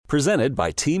Presented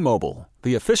by T-Mobile,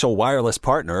 the official wireless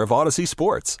partner of Odyssey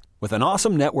Sports. With an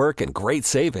awesome network and great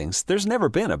savings, there's never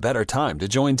been a better time to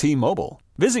join T-Mobile.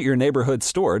 Visit your neighborhood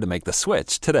store to make the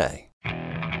switch today.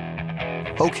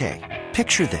 Okay,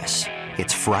 picture this.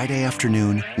 It's Friday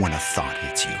afternoon when a thought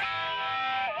hits you.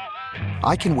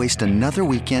 I can waste another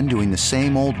weekend doing the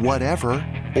same old whatever,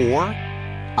 or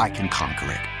I can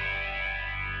conquer it.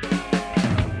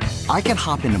 I can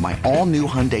hop into my all-new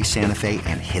Hyundai Santa Fe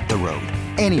and hit the road.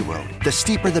 Any road. The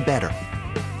steeper, the better.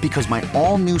 Because my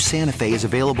all-new Santa Fe is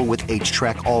available with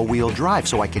H-Track all-wheel drive,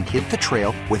 so I can hit the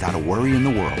trail without a worry in the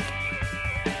world.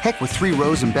 Heck, with 3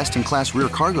 rows and best-in-class rear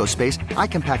cargo space, I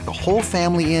can pack the whole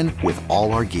family in with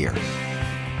all our gear.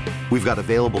 We've got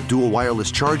available dual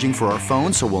wireless charging for our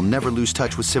phones, so we'll never lose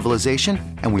touch with civilization,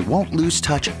 and we won't lose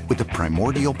touch with the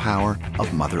primordial power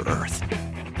of Mother Earth.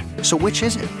 So which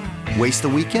is it? Waste the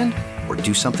weekend or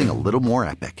do something a little more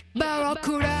epic?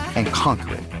 And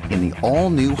conquer it in the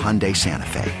all-new Hyundai Santa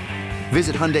Fe.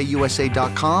 Visit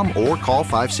HyundaiUSA.com or call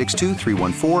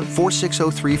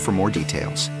 562-314-4603 for more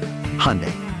details.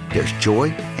 Hyundai, there's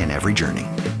joy in every journey.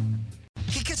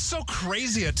 He gets so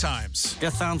crazy at times.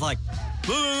 Just sounds like...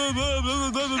 You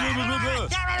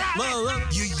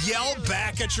yell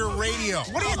back at your radio.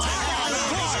 What are you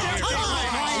talking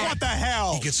about? What the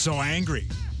hell? He gets so angry.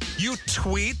 You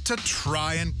tweet to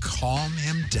try and calm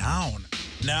him down.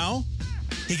 Now,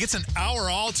 he gets an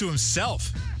hour all to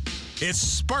himself. It's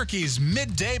Sparky's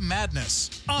Midday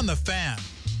Madness on The Fan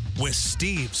with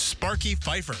Steve Sparky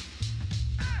Pfeiffer.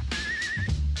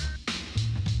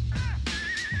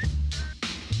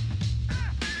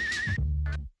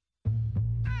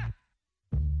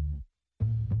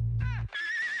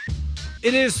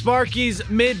 It is Sparky's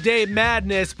Midday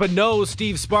Madness, but no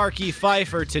Steve Sparky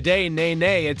Pfeiffer today.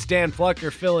 Nay, it's Dan Plucker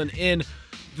filling in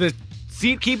the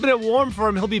seat, keeping it warm for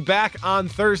him. He'll be back on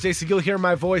Thursday, so you'll hear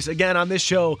my voice again on this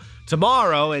show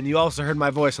tomorrow, and you also heard my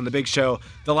voice on the big show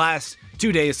the last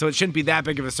 2 days, so it shouldn't be that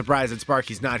big of a surprise that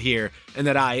Sparky's not here and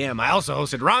that I am. I also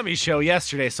hosted Rami's show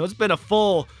yesterday, so it's been a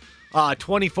full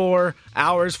 24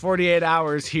 hours, 48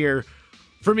 hours here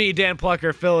for me, Dan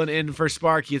Plucker, filling in for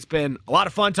Sparky. It's been a lot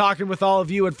of fun talking with all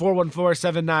of you at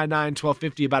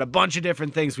 414-799-1250 about a bunch of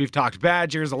different things. We've talked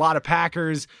Badgers, a lot of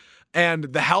Packers, and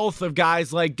the health of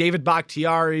guys like David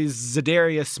Bakhtiari,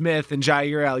 Zadarius Smith, and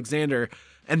Jair Alexander.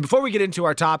 And before we get into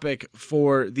our topic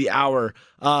for the hour,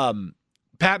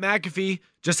 Pat McAfee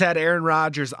just had Aaron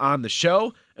Rodgers on the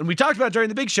show, and we talked about during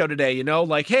the big show today,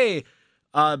 hey,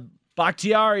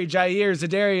 Bakhtiari, Jair,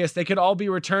 Zadarius, they could all be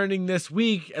returning this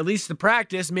week, at least to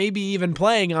practice, maybe even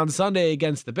playing on Sunday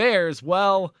against the Bears.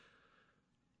 Well,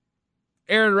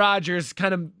 Aaron Rodgers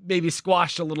kind of maybe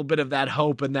squashed a little bit of that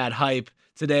hope and that hype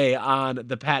today on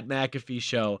the Pat McAfee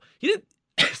show. He didn't,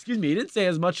 he didn't say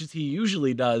as much as he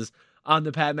usually does on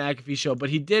the Pat McAfee show, but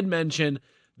he did mention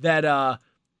that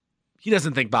he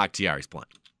doesn't think Bakhtiari's playing.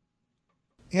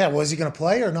 Yeah, well, is he going to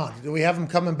play or not? Do we have him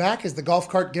coming back? Is the golf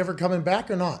cart giver coming back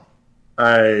or not?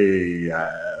 I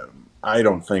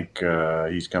don't think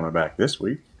he's coming back this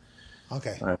week.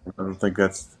 Okay. I don't think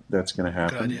that's going to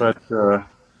happen, but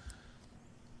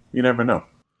you never know.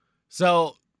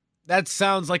 So that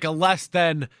sounds like a less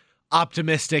than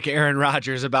optimistic Aaron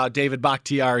Rodgers about David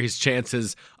Bakhtiari's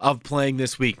chances of playing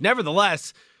this week.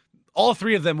 Nevertheless, all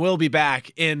 3 of them will be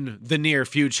back in the near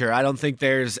future. I don't think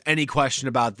there's any question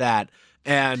about that.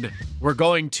 And we're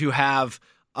going to have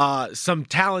some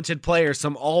talented players,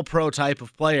 some all-pro type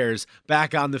of players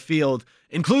back on the field,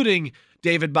 including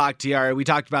David Bakhtiari. We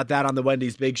talked about that on the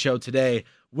Wendy's Big Show today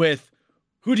with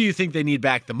who do you think they need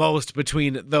back the most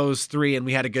between those 3, and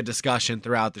we had a good discussion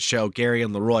throughout the show. Gary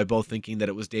and Leroy both thinking that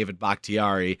it was David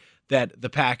Bakhtiari that the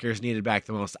Packers needed back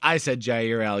the most. I said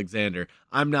Jair Alexander.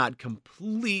 I'm not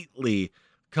completely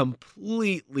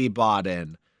bought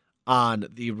in on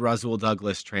the Rasul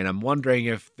Douglas train. I'm wondering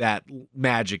if that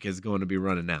magic is going to be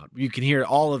running out. You can hear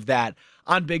all of that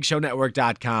on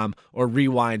BigShowNetwork.com or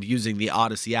rewind using the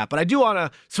Odyssey app. But I do want to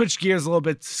switch gears a little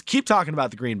bit, keep talking about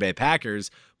the Green Bay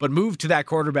Packers, but move to that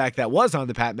quarterback that was on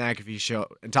the Pat McAfee show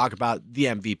and talk about the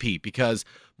MVP, because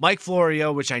Mike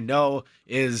Florio, which I know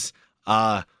is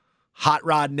a hot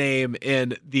rod name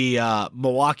in the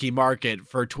Milwaukee market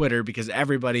for Twitter, because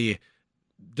everybody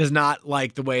does not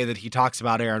like the way that he talks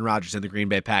about Aaron Rodgers and the Green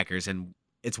Bay Packers, and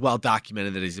it's well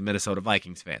documented that he's a Minnesota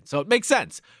Vikings fan. So it makes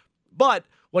sense. But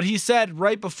what he said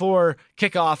right before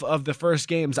kickoff of the first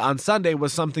games on Sunday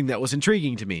was something that was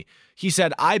intriguing to me. He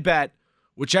said, I bet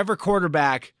whichever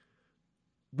quarterback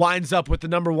winds up with the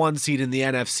number 1 seed in the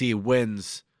NFC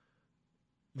wins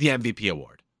the MVP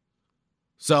award.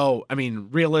 So, I mean,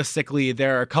 realistically,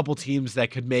 there are a couple teams that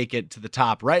could make it to the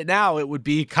top. Right now, it would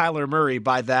be Kyler Murray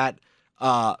by that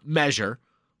measure,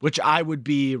 which I would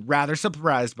be rather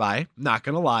surprised by. Not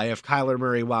going to lie, if Kyler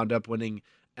Murray wound up winning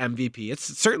MVP.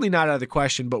 It's certainly not out of the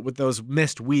question, but with those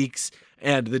missed weeks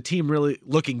and the team really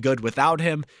looking good without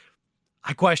him,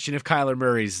 I question if Kyler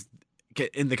Murray's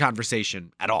in the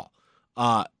conversation at all.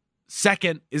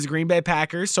 Second is Green Bay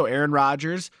Packers, so Aaron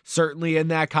Rodgers certainly in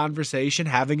that conversation,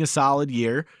 having a solid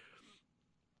year.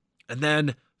 And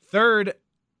then third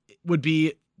would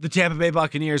be the Tampa Bay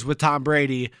Buccaneers with Tom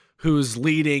Brady, who's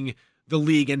leading the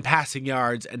league in passing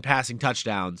yards and passing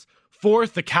touchdowns.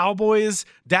 Fourth, the Cowboys.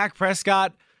 Dak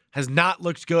Prescott has not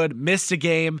looked good, missed a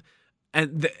game,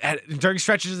 and during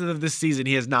stretches of this season,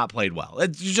 he has not played well.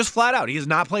 It's just flat out. He has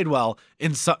not played well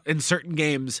in certain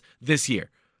games this year.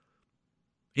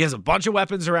 He has a bunch of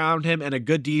weapons around him and a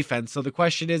good defense. So the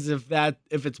question is if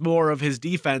it's more of his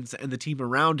defense and the team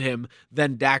around him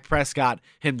than Dak Prescott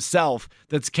himself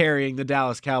that's carrying the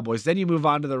Dallas Cowboys. Then you move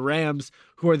on to the Rams,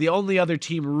 who are the only other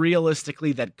team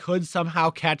realistically that could somehow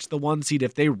catch the 1 seed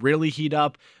if they really heat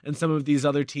up and some of these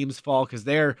other teams fall, because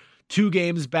they're 2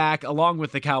 games back, along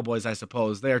with the Cowboys, I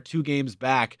suppose. They are 2 games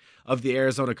back of the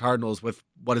Arizona Cardinals with,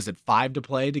 5 to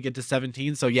play to get to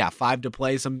 17? So yeah, 5 to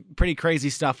play. Some pretty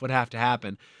crazy stuff would have to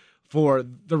happen for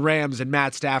the Rams and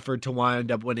Matt Stafford to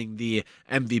wind up winning the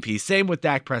MVP. Same with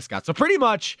Dak Prescott. So pretty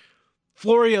much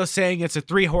Florio saying it's a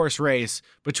 3-horse race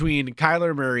between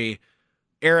Kyler Murray,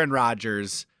 Aaron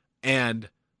Rodgers, and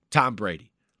Tom Brady.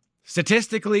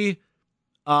 Statistically,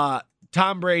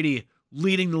 Tom Brady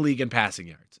leading the league in passing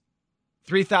yards.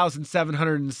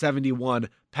 3,771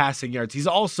 passing yards. He's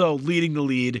also leading the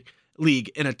league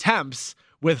in attempts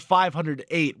with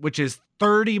 508, which is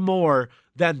 30 more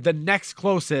than the next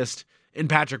closest in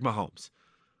Patrick Mahomes.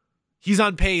 He's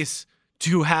on pace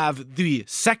to have the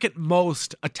second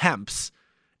most attempts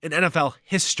in NFL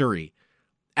history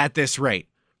at this rate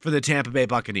for the Tampa Bay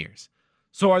Buccaneers.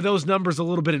 So are those numbers a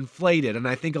little bit inflated? And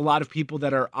I think a lot of people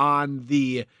that are on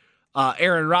the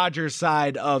Aaron Rodgers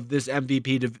side of this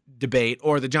MVP debate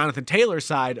or the Jonathan Taylor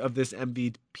side of this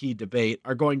MVP debate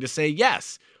are going to say,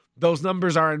 yes, those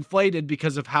numbers are inflated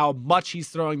because of how much he's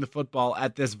throwing the football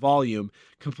at this volume.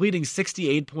 Completing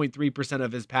 68.3%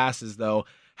 of his passes, though,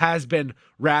 has been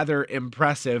rather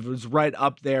impressive. It was right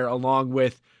up there along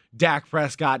with Dak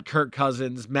Prescott, Kirk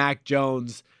Cousins, Mac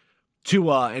Jones,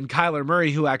 Tua, and Kyler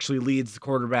Murray, who actually leads the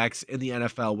quarterbacks in the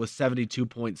NFL with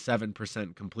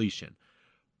 72.7% completion.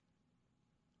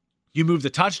 You move the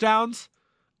touchdowns,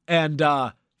 and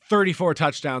 34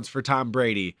 touchdowns for Tom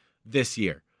Brady this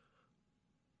year.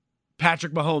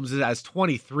 Patrick Mahomes has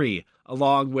 23,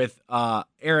 along with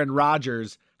Aaron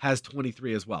Rodgers has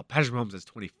 23 as well. Patrick Mahomes has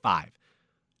 25.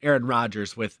 Aaron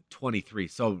Rodgers with 23.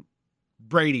 So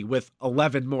Brady with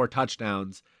 11 more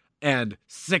touchdowns and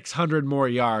 600 more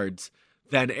yards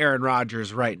than Aaron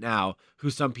Rodgers right now, who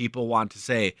some people want to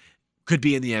say could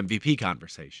be in the MVP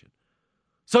conversation.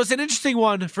 So it's an interesting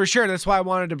one for sure. That's why I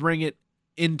wanted to bring it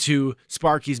into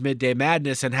Sparky's Midday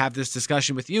Madness and have this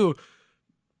discussion with you.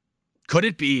 Could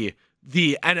it be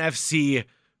the NFC,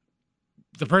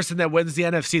 the person that wins the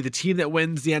NFC, the team that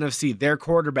wins the NFC, their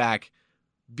quarterback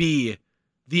be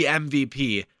the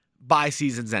MVP by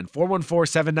season's end?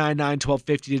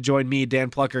 414-799-1250 to join me, Dan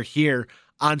Plucker, here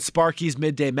on Sparky's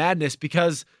Midday Madness,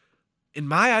 because in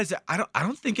my eyes, I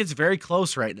don't think it's very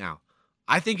close right now.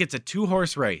 I think it's a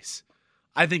 2-horse race.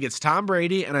 I think it's Tom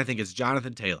Brady and I think it's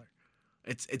Jonathan Taylor.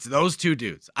 It's those 2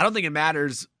 dudes. I don't think it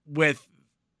matters with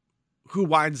who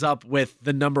winds up with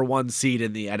the number 1 seed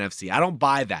in the NFC. I don't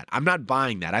buy that. I'm not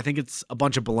buying that. I think it's a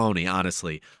bunch of baloney,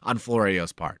 honestly, on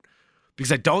Florio's part,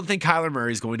 because I don't think Kyler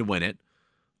Murray is going to win it.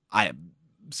 I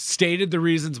stated the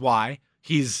reasons why.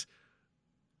 He's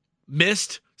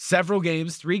missed several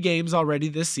games, 3 games already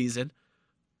this season.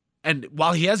 And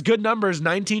while he has good numbers,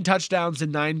 19 touchdowns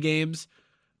in 9 games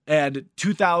and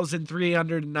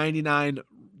 2,399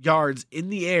 yards in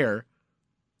the air,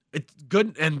 it's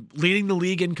good, and leading the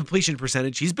league in completion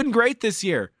percentage. He's been great this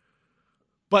year.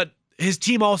 But his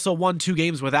team also won 2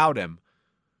 games without him,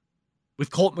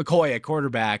 with Colt McCoy at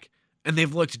quarterback, and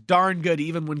they've looked darn good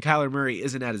even when Kyler Murray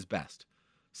isn't at his best.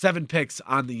 7 picks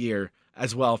on the year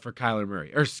as well for Kyler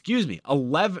Murray. Or excuse me,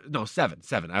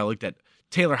 7. I looked at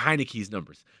Taylor Heineke's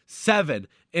numbers. 7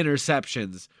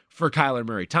 interceptions for Kyler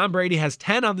Murray. Tom Brady has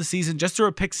 10 on the season, just threw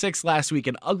a pick 6 last week,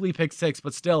 an ugly pick 6,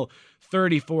 but still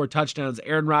 34 touchdowns.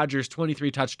 Aaron Rodgers,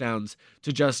 23 touchdowns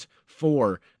to just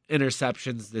 4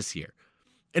 interceptions this year.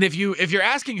 And if you're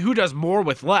asking who does more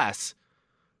with less,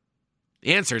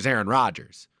 the answer is Aaron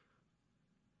Rodgers.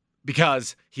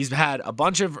 because he's had a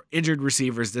bunch of injured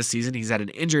receivers this season. He's had an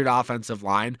injured offensive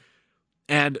line.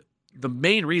 And the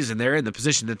main reason they're in the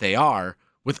position that they are,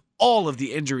 with all of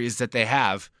the injuries that they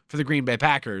have for the Green Bay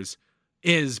Packers,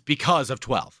 is because of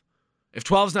 12. If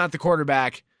 12's not the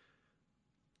quarterback,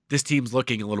 this team's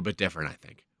looking a little bit different, I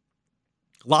think.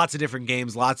 Lots of different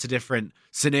games, lots of different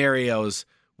scenarios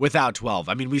without 12.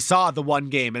 I mean, we saw the one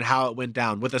game and how it went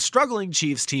down with a struggling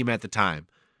Chiefs team at the time,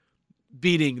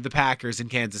 beating the Packers in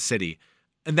Kansas City,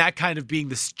 and that kind of being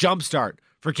the jumpstart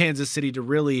for Kansas City to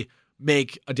really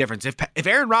make a difference. If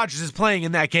Aaron Rodgers is playing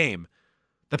in that game,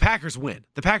 the Packers win.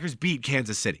 The Packers beat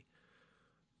Kansas City.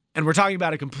 And we're talking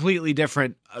about a completely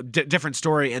different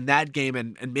story in that game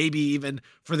and maybe even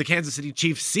for the Kansas City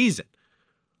Chiefs season.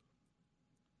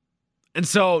 And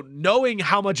so knowing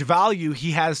how much value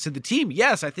he has to the team,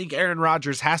 yes, I think Aaron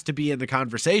Rodgers has to be in the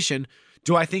conversation.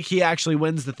 Do I think he actually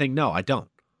wins the thing? No, I don't.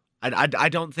 I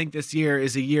don't think this year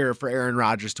is a year for Aaron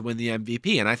Rodgers to win the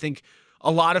MVP. And I think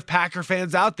a lot of Packer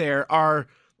fans out there are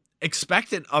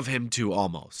expectant of him to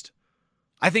almost.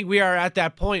 I think we are at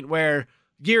that point where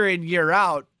year in, year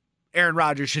out, Aaron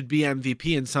Rodgers should be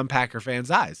MVP in some Packer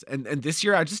fans' eyes. And this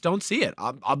year, I just don't see it.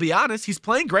 I'll be honest. He's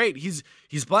playing great. He's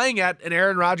playing at an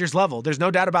Aaron Rodgers level. There's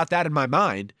no doubt about that in my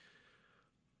mind.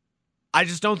 I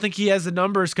just don't think he has the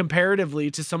numbers comparatively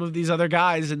to some of these other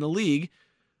guys in the league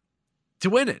to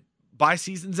win it by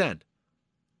season's end.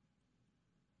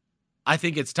 I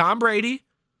think it's Tom Brady.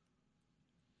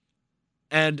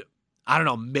 And I don't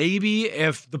know, maybe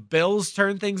if the Bills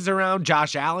turn things around,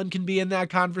 Josh Allen can be in that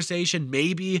conversation.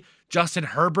 Maybe Justin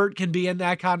Herbert can be in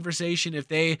that conversation if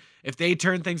they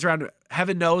turn things around.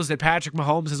 Heaven knows that Patrick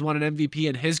Mahomes has won an MVP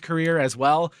in his career as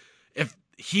well. If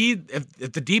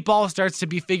the deep ball starts to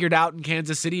be figured out in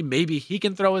Kansas City, maybe he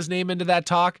can throw his name into that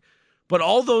talk. But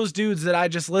all those dudes that I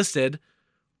just listed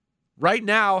right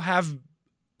now have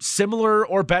similar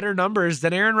or better numbers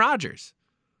than Aaron Rodgers.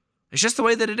 It's just the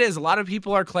way that it is. A lot of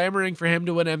people are clamoring for him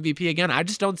to win MVP again. I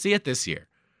just don't see it this year.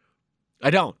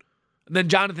 I don't. And then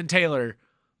Jonathan Taylor,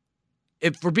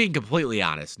 if we're being completely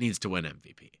honest, needs to win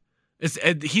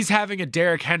MVP. He's having a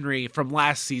Derrick Henry from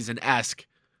last season-esque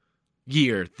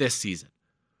year this season.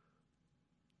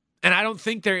 And I don't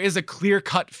think there is a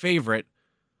clear-cut favorite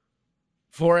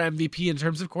for MVP in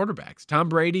terms of quarterbacks. Tom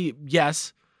Brady,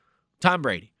 yes. Tom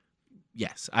Brady,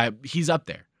 yes. He's up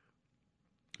there.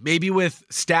 Maybe with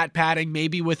stat padding,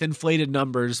 maybe with inflated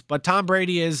numbers, but Tom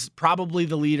Brady is probably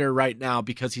the leader right now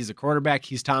because he's a quarterback.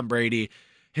 He's Tom Brady.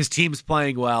 His team's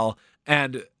playing well,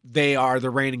 and they are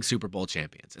the reigning Super Bowl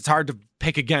champions. It's hard to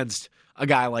pick against a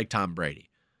guy like Tom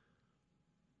Brady.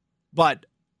 But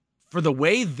for the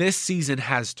way this season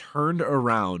has turned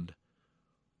around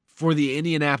for the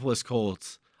Indianapolis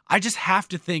Colts, I just have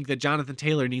to think that Jonathan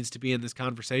Taylor needs to be in this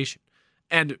conversation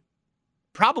and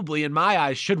probably, in my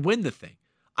eyes, should win the thing.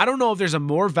 I don't know if there's a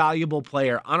more valuable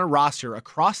player on a roster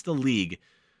across the league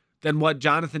than what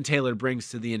Jonathan Taylor brings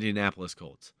to the Indianapolis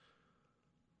Colts.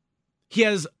 He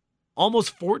has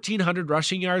almost 1,400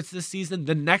 rushing yards this season.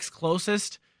 The next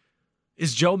closest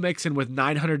is Joe Mixon with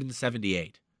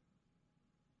 978.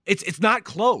 It's not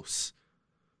close.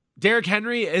 Derrick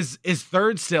Henry is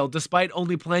third still, despite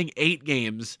only playing 8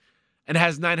 games, and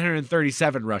has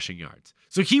 937 rushing yards.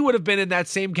 So he would have been in that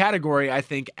same category, I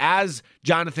think, as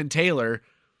Jonathan Taylor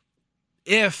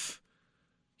if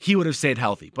he would have stayed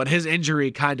healthy. But his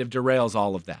injury kind of derails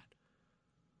all of that.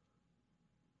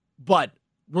 But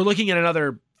we're looking at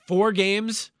another 4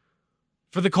 games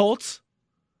for the Colts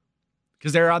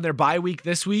because they're on their bye week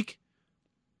this week.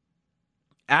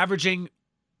 Averaging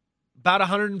about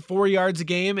 104 yards a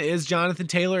game is Jonathan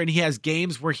Taylor, and he has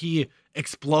games where he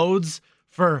explodes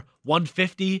for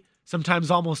 150, sometimes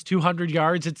almost 200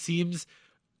 yards, it seems,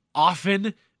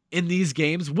 often in these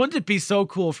games. Wouldn't it be so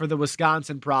cool for the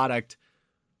Wisconsin product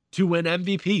to win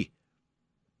MVP?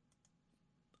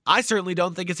 I certainly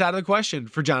don't think it's out of the question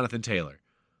for Jonathan Taylor.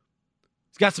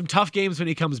 He's got some tough games when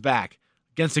he comes back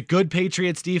against a good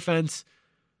Patriots defense,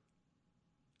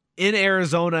 in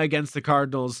Arizona against the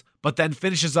Cardinals, but then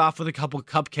finishes off with a couple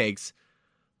cupcakes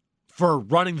for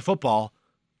running the football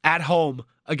at home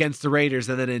against the Raiders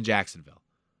and then in Jacksonville.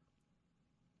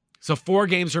 So 4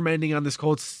 games remaining on this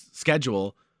Colts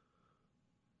schedule.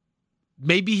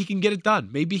 Maybe he can get it done.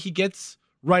 Maybe he gets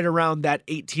right around that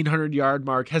 1,800 yard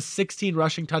mark, has 16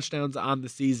 rushing touchdowns on the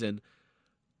season,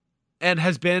 and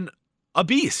has been a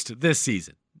beast this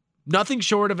season. Nothing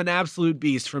short of an absolute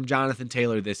beast from Jonathan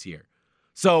Taylor this year.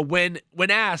 So when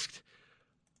asked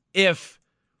if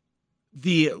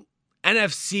the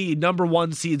NFC number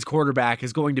 1 seed's quarterback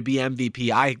is going to be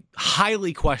MVP, I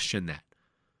highly question that.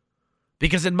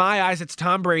 Because in my eyes, it's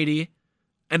Tom Brady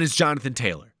and it's Jonathan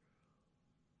Taylor.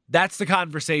 That's the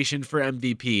conversation for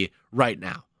MVP right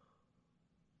now.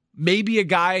 Maybe a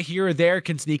guy here or there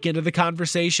can sneak into the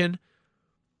conversation,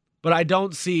 but I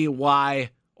don't see why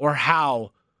or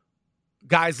how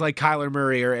guys like Kyler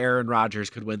Murray or Aaron Rodgers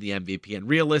could win the MVP. And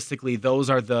realistically, those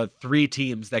are the three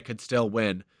teams that could still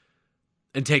win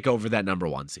and take over that number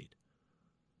one seed.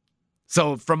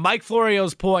 So from Mike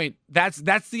Florio's point, those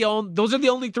are the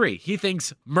only three. He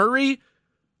thinks Murray,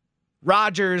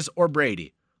 Rodgers, or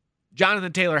Brady.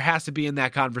 Jonathan Taylor has to be in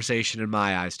that conversation in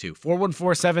my eyes too.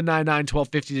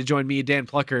 414-799-1250 to join me, Dan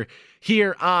Plucker,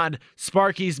 here on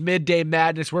Sparky's Midday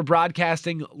Madness. We're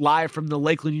broadcasting live from the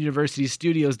Lakeland University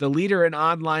studios, the leader in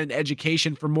online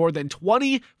education for more than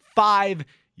 25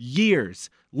 years.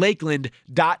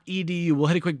 Lakeland.edu. We'll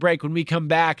hit a quick break. When we come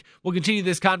back, we'll continue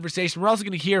this conversation. We're also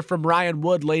going to hear from Ryan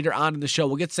Wood later on in the show.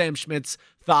 We'll get Sam Schmidt's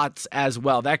thoughts as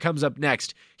well. That comes up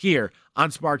next here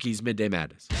on Sparky's Midday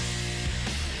Madness.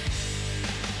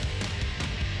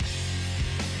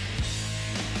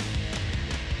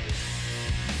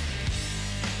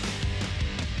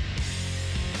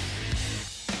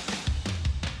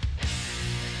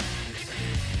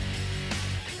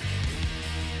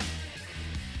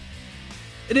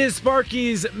 It is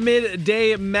Sparky's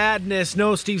Midday Madness.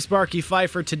 No Steve Sparky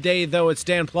Pfeiffer today, though. It's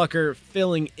Dan Plucker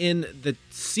filling in the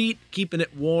seat, keeping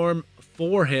it warm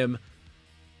for him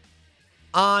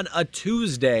on a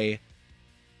Tuesday.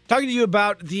 Talking to you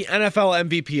about the NFL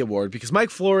MVP award, because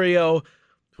Mike Florio,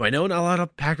 who I know not a lot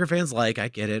of Packer fans like, I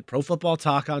get it, Pro Football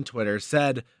Talk on Twitter,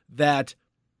 said that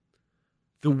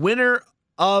the winner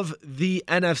of the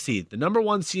NFC, the number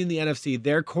one seed in the NFC,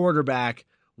 their quarterback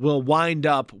will wind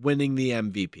up winning the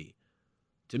MVP.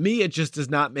 To me, it just does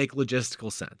not make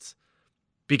logistical sense,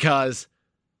 because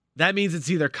that means it's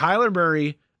either Kyler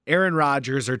Murray, Aaron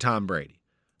Rodgers, or Tom Brady.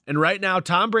 And right now,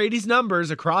 Tom Brady's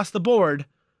numbers across the board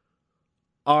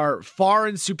are far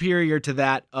and superior to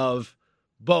that of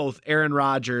both Aaron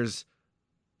Rodgers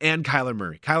and Kyler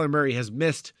Murray. Kyler Murray has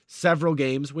missed several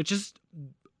games, which is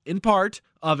in part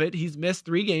of it. He's missed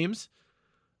 3 games,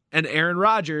 and Aaron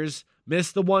Rodgers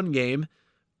missed the 1 game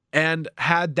and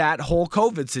had that whole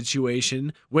COVID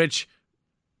situation, which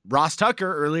Ross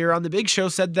Tucker earlier on the Big Show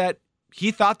said that he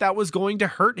thought that was going to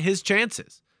hurt his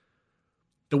chances.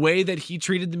 The way that he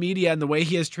treated the media and the way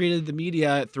he has treated the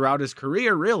media throughout his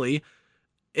career really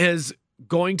is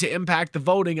going to impact the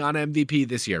voting on MVP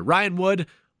this year. Ryan Wood,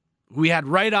 who we had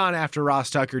right on after Ross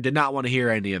Tucker, did not want to hear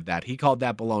any of that. He called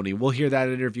that baloney. We'll hear that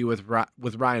interview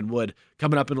with Ryan Wood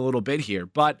coming up in a little bit here.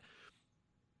 But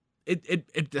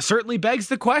It certainly begs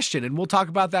the question, and we'll talk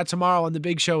about that tomorrow on the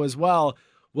Big Show as well.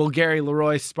 Will Gary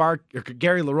Leroy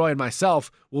and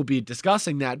myself will be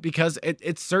discussing that, because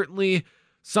it's certainly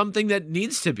something that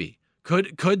needs to be.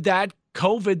 Could that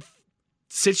COVID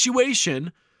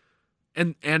situation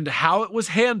and how it was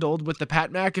handled with the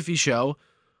Pat McAfee show,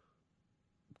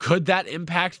 could that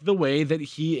impact the way that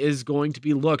he is going to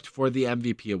be looked for the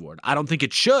MVP award? I don't think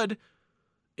it should.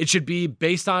 It should be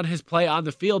based on his play on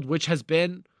the field, which has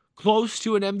been close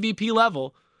to an MVP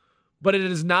level, but it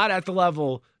is not at the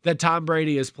level that Tom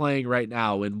Brady is playing right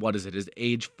now in, his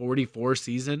age 44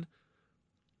 season.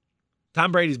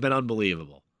 Tom Brady's been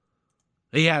unbelievable.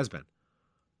 He has been.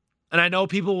 And I know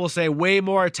people will say way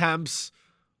more attempts,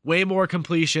 way more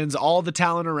completions, all the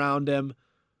talent around him,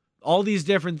 all these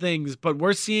different things, but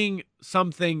we're seeing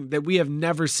something that we have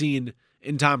never seen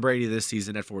in Tom Brady this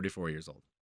season at 44 years old.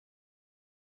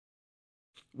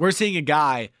 We're seeing a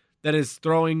guy that has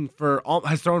thrown for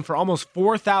almost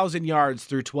 4,000 yards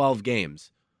through 12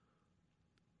 games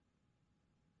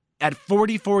at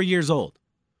 44 years old,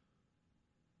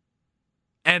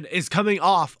 and is coming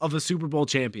off of a Super Bowl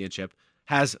championship,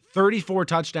 has 34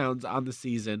 touchdowns on the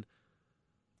season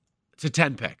to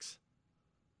 10 picks.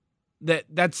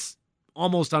 That's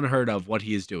almost unheard of what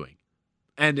he is doing,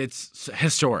 and it's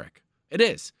historic. It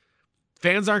is.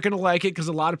 Fans aren't going to like it because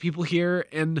a lot of people here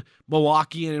in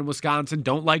Milwaukee and in Wisconsin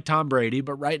don't like Tom Brady,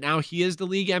 but right now he is the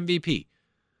league MVP.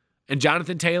 And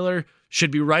Jonathan Taylor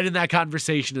should be right in that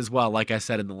conversation as well, like I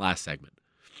said in the last segment.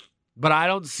 But I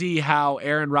don't see how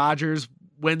Aaron Rodgers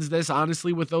wins this,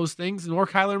 honestly, with those things, nor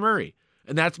Kyler Murray.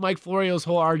 And that's Mike Florio's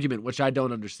whole argument, which I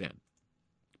don't understand.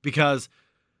 Because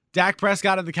Dak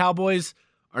Prescott and the Cowboys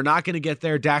are not going to get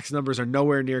there. Dak's numbers are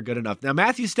nowhere near good enough. Now,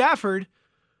 Matthew Stafford,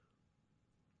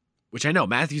 which I know,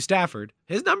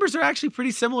 his numbers are actually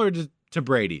pretty similar to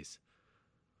Brady's.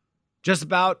 Just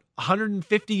about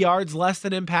 150 yards less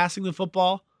than him passing the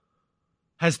football.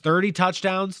 Has 30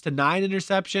 touchdowns to 9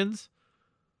 interceptions.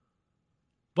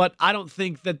 But I don't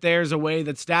think that there's a way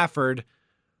that Stafford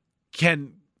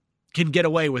can can get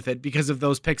away with it because of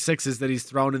those pick sixes that he's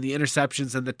thrown and the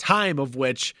interceptions and the time of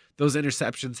which those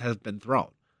interceptions have been thrown.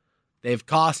 They've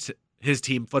cost his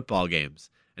team football games.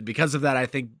 And because of that, I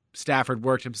think Stafford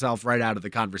worked himself right out of the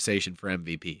conversation for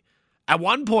MVP. At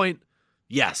one point,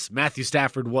 yes, Matthew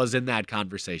Stafford was in that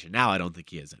conversation. Now I don't think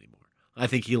he is anymore. I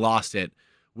think he lost it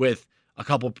with a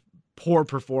couple poor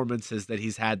performances that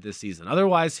he's had this season.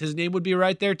 Otherwise, his name would be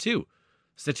right there too.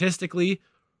 Statistically,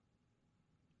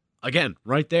 again,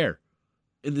 right there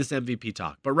in this MVP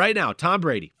talk. But right now, Tom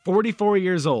Brady, 44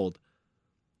 years old,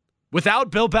 without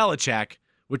Bill Belichick,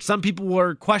 which some people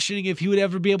were questioning if he would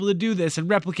ever be able to do this and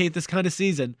replicate this kind of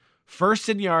season. First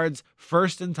in yards,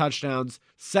 first in touchdowns,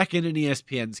 second in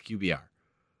ESPN's QBR.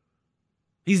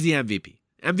 He's the MVP.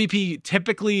 MVP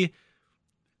typically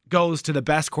goes to the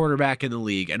best quarterback in the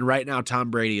league, and right now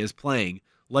Tom Brady is playing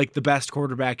like the best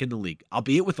quarterback in the league,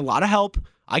 albeit with a lot of help.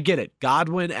 I get it.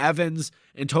 Godwin, Evans,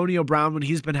 Antonio Brown when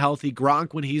he's been healthy,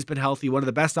 Gronk when he's been healthy, one of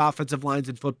the best offensive lines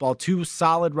in football, two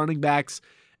solid running backs,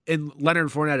 and Leonard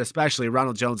Fournette especially.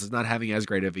 Ronald Jones is not having as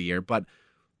great of a year, but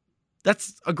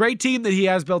that's a great team that he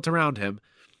has built around him.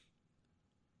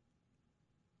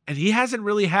 And he hasn't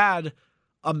really had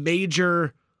a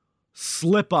major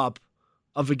slip-up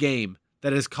of a game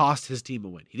that has cost his team a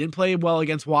win. He didn't play well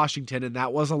against Washington, and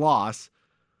that was a loss.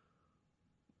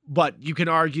 But you can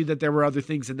argue that there were other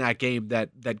things in that game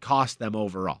that cost them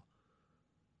overall.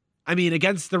 I mean,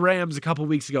 against the Rams a couple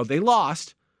weeks ago, they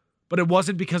lost, but it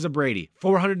wasn't because of Brady.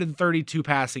 432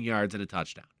 passing yards and a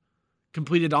touchdown.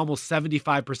 Completed almost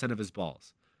 75% of his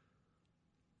balls.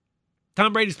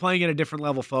 Tom Brady's playing at a different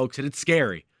level, folks, and it's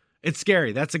scary. It's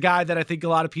scary. That's a guy that I think a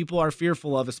lot of people are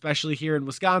fearful of, especially here in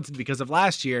Wisconsin because of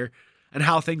last year and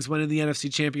how things went in the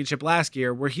NFC Championship last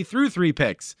year, where he threw 3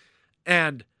 picks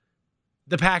and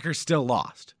the Packers still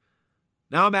lost.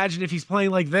 Now imagine if he's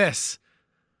playing like this.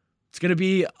 It's going to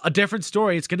be a different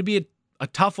story. It's going to be a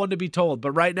tough one to be told.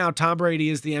 But right now, Tom Brady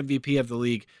is the MVP of the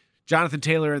league. Jonathan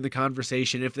Taylor in the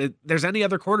conversation. If there's any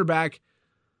other quarterback,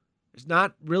 there's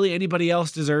not really anybody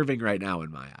else deserving right now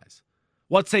in my eyes.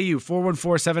 What say you?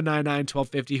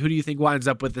 414-799-1250. Who do you think winds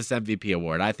up with this MVP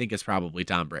award? I think it's probably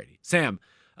Tom Brady. Sam,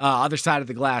 other side of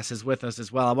the glass, is with us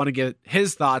as well. I want to get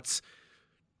his thoughts.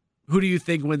 Who do you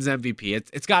think wins MVP?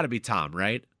 It's got to be Tom,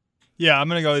 right? Yeah, I'm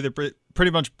going to go either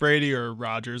pretty much Brady or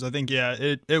Rodgers. I think, yeah,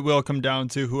 it will come down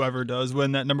to whoever does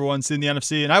win that number 1 seed in the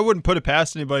NFC. And I wouldn't put it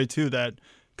past anybody, too, that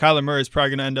Kyler Murray is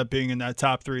probably going to end up being in that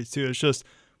top 3, too. It's just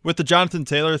with the Jonathan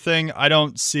Taylor thing, I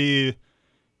don't see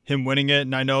him winning it.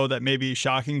 And I know that may be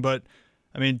shocking, but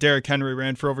I mean, Derrick Henry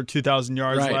ran for over 2,000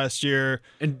 yards last year.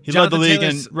 And he led the league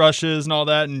in rushes and all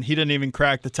that, and he didn't even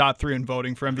crack the top 3 in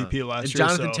voting for MVP last year.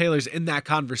 Jonathan Taylor's in that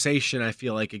conversation, I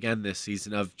feel like, again this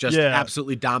season of just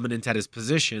absolutely dominant at his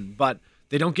position, but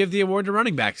they don't give the award to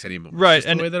running backs anymore. Right, it's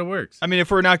just the way that it works. I mean, if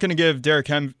we're not going to give Derrick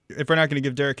Henry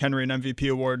an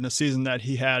MVP award in a season that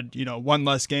he had, one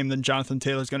less game than Jonathan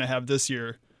Taylor's going to have this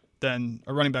year, then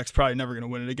a running back's probably never going to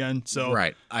win it again. So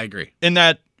right, I agree.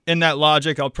 In that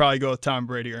logic, I'll probably go with Tom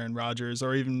Brady or Aaron Rodgers,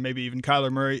 or maybe even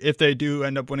Kyler Murray if they do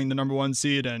end up winning the number 1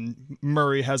 seed and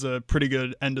Murray has a pretty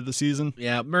good end of the season.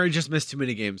 Yeah, Murray just missed too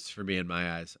many games for me in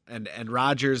my eyes. And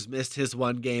Rodgers missed his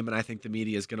 1 game, and I think the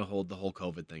media is going to hold the whole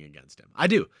COVID thing against him. I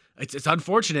do. It's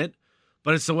unfortunate,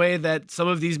 but it's the way that some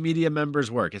of these media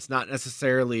members work. It's not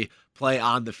necessarily play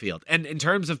on the field. And in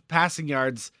terms of passing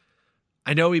yards,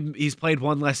 I know he's played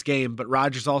 1 less game, but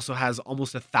Rodgers also has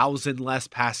almost 1,000 less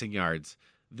passing yards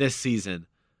this season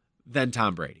than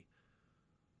Tom Brady.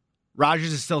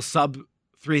 Rodgers is still sub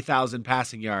 3,000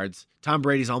 passing yards. Tom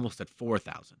Brady's almost at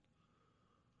 4,000.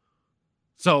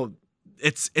 So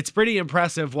it's pretty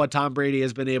impressive what Tom Brady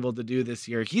has been able to do this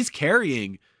year. He's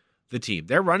carrying the team.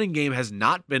 Their running game has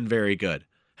not been very good,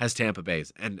 has Tampa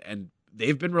Bay's. And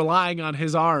they've been relying on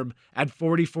his arm at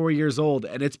 44 years old,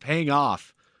 and it's paying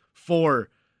off for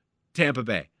Tampa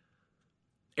Bay.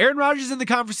 Aaron Rodgers is in the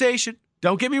conversation.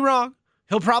 Don't get me wrong.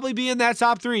 He'll probably be in that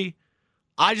top 3.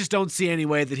 I just don't see any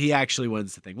way that he actually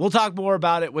wins the thing. We'll talk more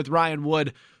about it with Ryan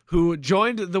Wood, who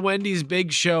joined the Wendy's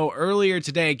Big Show earlier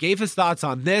today, gave his thoughts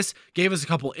on this, gave us a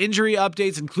couple injury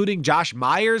updates, including Josh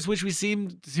Myers, which we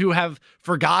seem to have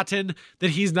forgotten that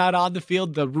he's not on the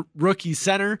field, the rookie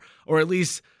center, or at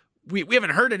least we haven't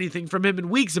heard anything from him in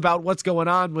weeks about what's going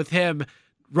on with him.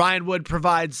 Ryan Wood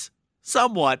provides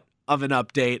somewhat of an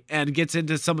update and gets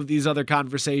into some of these other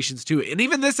conversations too. And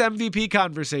even this MVP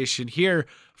conversation here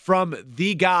from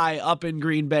the guy up in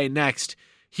Green Bay next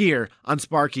here on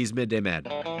Sparky's Midday Mad.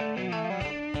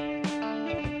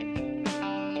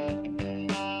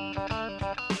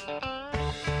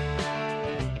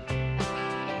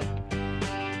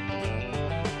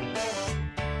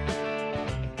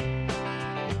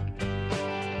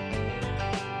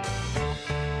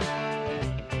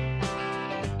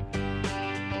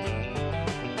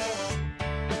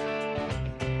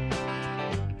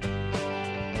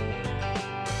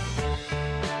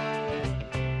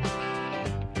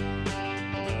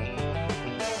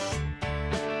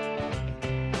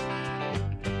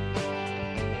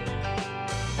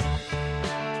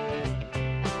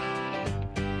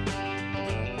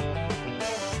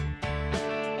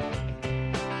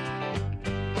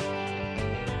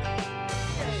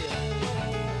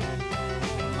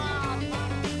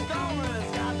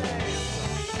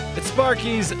 It's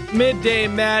Sparky's Midday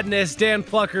Madness. Dan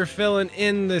Plucker filling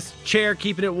in this chair,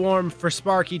 keeping it warm for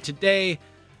Sparky today,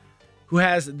 who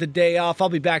has the day off. I'll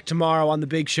be back tomorrow on the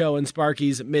big show in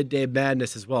Sparky's Midday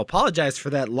Madness as well. Apologize for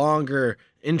that longer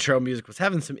intro music. Was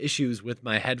having some issues with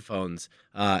my headphones,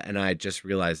 and I just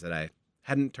realized that I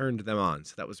hadn't turned them on,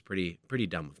 so that was pretty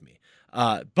dumb of me.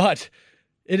 But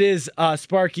it is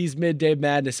Sparky's Midday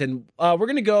Madness, and we're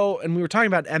going to go, and we were talking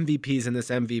about MVPs in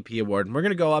this MVP award, and we're going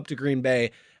to go up to Green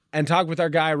Bay and talk with our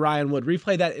guy, Ryan Wood.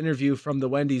 Replay that interview from the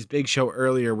Wendy's Big Show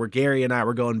earlier where Gary and I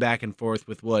were going back and forth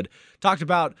with Wood. Talked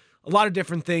about a lot of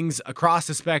different things across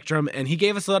the spectrum, and he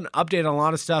gave us an update on a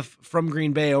lot of stuff from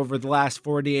Green Bay over the last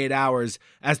 48 hours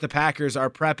as the Packers are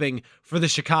prepping for the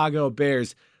Chicago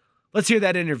Bears. Let's hear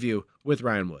that interview with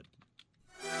Ryan Wood.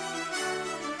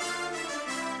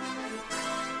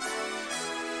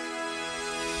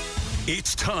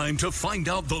 It's time to find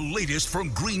out the latest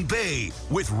from Green Bay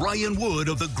with Ryan Wood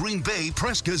of the Green Bay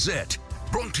Press-Gazette.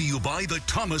 Brought to you by the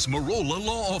Thomas Marola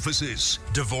Law Offices.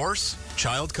 Divorce,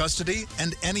 child custody,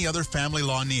 and any other family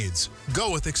law needs.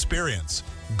 Go with experience.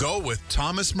 Go with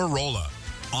Thomas Marola.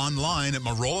 Online at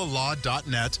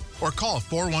marolalaw.net or call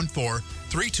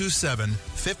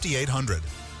 414-327-5800.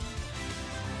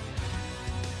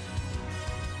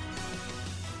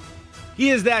 He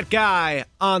is that guy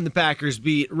on the Packers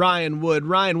beat, Ryan Wood.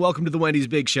 Ryan, welcome to the Wendy's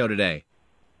Big Show today.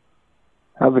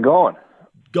 How's it going?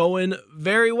 Going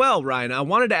very well, Ryan. I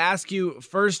wanted to ask you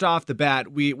first off the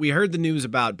bat, we heard the news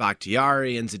about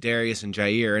Bakhtiari and Za'Darius and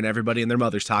Jair, and everybody and their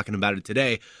mother's talking about it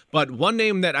today. But one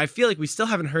name that I feel like we still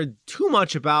haven't heard too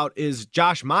much about is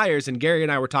Josh Myers, and Gary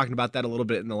and I were talking about that a little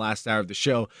bit in the last hour of the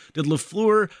show. Did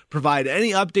LaFleur provide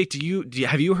any update to you?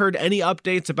 Have you heard any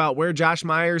updates about where Josh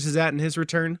Myers is at in his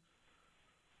return?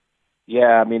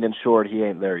 Yeah, I mean, in short, he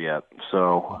ain't there yet.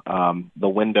 So the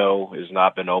window has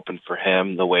not been open for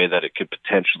him the way that it could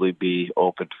potentially be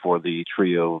opened for the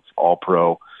trio of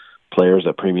all-pro players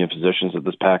at premium positions that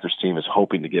this Packers team is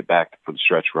hoping to get back for the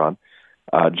stretch run.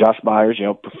 Josh Myers,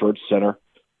 preferred center.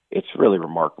 It's really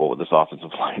remarkable what this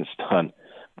offensive line has done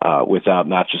without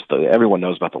not just everyone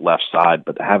knows about the left side,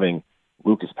 but having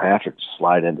Lucas Patrick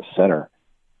slide into center,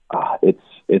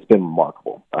 it's been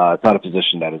remarkable. It's not a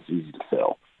position that is easy to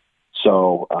fill.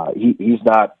 So he's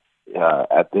not,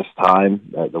 at this time,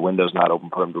 the window's not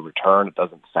open for him to return. It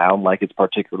doesn't sound like it's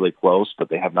particularly close, but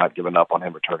they have not given up on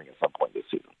him returning at some point this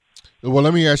season. Well,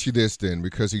 let me ask you this then,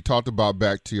 because he talked about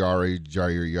Bakhtiari,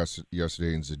 Jair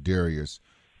yesterday, and Za'Darius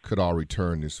could all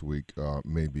return this week,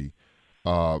 maybe.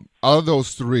 Out of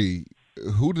those three,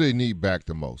 who do they need back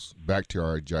the most?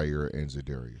 Bakhtiari, Jair, and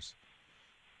Za'Darius.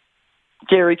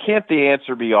 Gary, can't the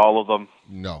answer be all of them?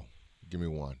 No. Give me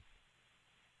one.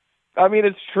 I mean,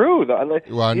 it's true.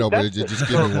 Well, I know, but just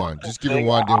give me one. Just give me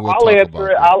one, then we'll I'll talk answer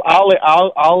it. about it.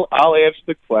 I'll answer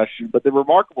the question. But the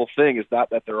remarkable thing is not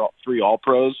that they're all three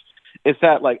All-Pros. It's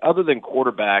that, other than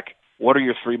quarterback, what are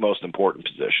your three most important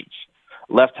positions?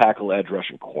 Left tackle, edge rush,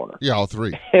 and corner. Yeah, all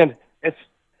three. And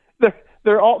they're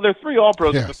three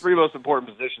All-Pros. Yes. The three most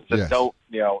important positions that Yes. don't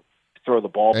throw the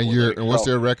ball. And what's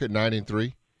their record?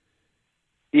 9-3.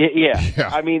 Yeah.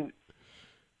 I mean,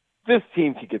 this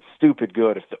team could get stupid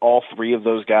good if all three of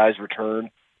those guys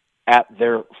return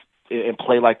and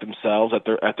play like themselves at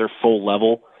their full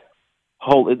level.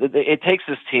 It takes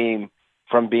this team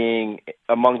from being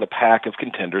among the pack of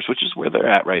contenders, which is where they're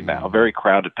at right now, a very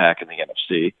crowded pack in the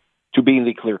NFC, to being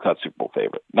the clear-cut Super Bowl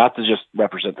favorite. Not to just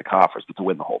represent the conference, but to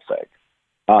win the whole thing.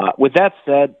 With that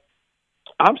said,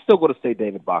 I'm still going to say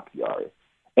David Bakhtiari,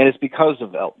 and it's because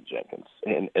of Elton Jenkins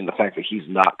and the fact that he's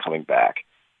not coming back.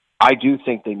 I do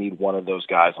think they need one of those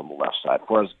guys on the left side.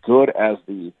 For as good as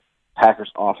the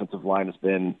Packers' offensive line has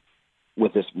been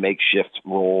with this makeshift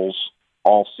roles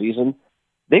all season,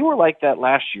 they were like that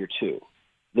last year too.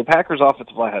 The Packers'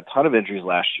 offensive line had a ton of injuries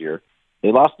last year.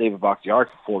 They lost David Bakhtiari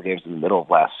for 4 games in the middle of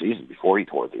last season before he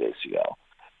tore the ACL.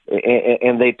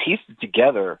 And they pieced it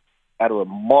together at a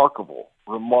remarkable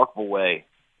way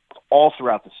all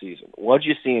throughout the season. What did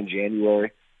you see in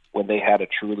January when they had a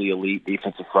truly elite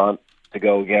defensive front to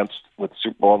go against with the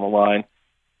Super Bowl on the line?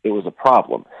 It was a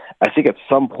problem. I think at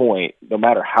some point, no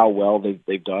matter how well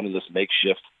they've done in this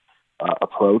makeshift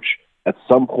approach, at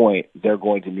some point they're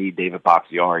going to need David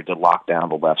Bakhtiari to lock down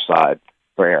the left side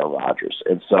for Aaron Rodgers.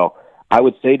 And so I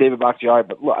would say David Bakhtiari,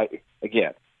 but look,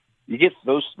 again, you get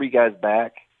those three guys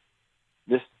back,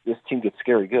 this team gets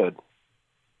scary good.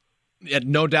 Yeah,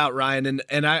 no doubt, Ryan.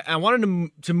 And I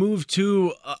wanted to move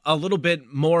to a little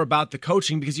bit more about the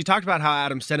coaching, because you talked about how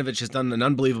Adam Stenavich has done an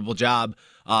unbelievable job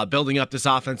building up this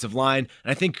offensive line.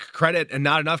 And I think credit, and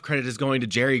not enough credit, is going to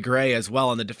Jerry Gray as well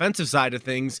on the defensive side of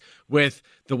things, with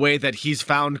the way that he's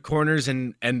found corners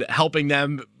and helping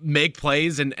them make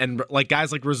plays, and like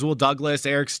guys like Rasul Douglas,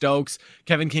 Eric Stokes,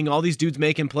 Kevin King, all these dudes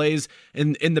making plays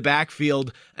in the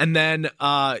backfield. And then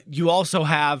you also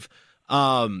have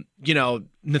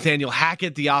Nathaniel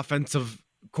Hackett, the offensive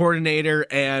coordinator,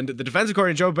 and the defensive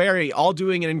coordinator, Joe Barry, all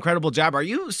doing an incredible job. Are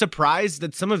you surprised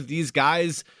that some of these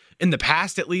guys, in the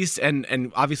past at least,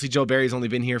 and obviously Joe Barry's only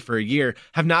been here for a year,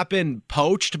 have not been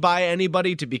poached by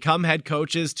anybody to become head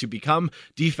coaches, to become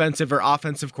defensive or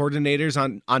offensive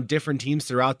coordinators on different teams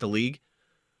throughout the league?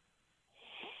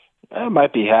 It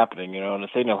might be happening.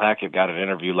 Nathaniel Hackett got an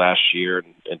interview last year,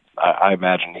 and I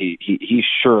imagine he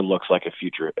sure looks like a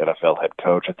future NFL head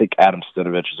coach. I think Adam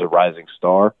Stenavich is a rising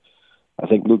star. I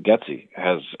think Luke Getsy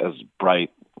has a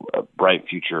bright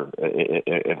future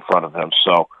in front of him.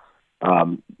 So,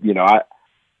 I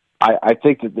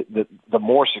think that the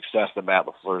more success that Matt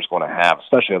LaFleur is going to have,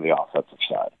 especially on the offensive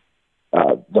side,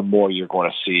 the more you're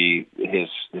going to see his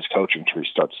coaching tree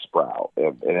start to sprout.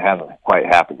 It hasn't quite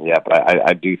happened yet, but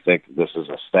I do think this is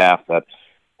a staff that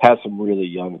has some really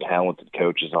young, talented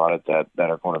coaches on it that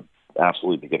are going to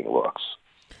absolutely be getting looks.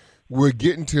 We're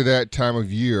getting to that time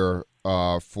of year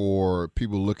for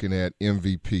people looking at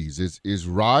MVPs. Is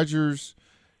Rodgers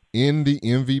in the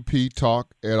MVP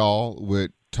talk at all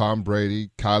with Tom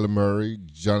Brady, Kyler Murray,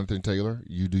 Jonathan Taylor?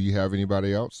 Do you have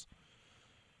anybody else?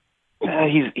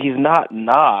 He's not.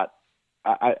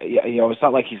 It's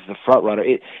not like he's the front runner.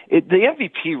 The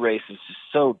MVP race is just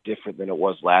so different than it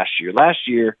was last year. Last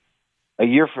year, a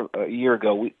year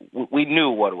ago, we knew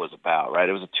what it was about, right?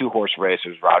 It was a 2-horse race. It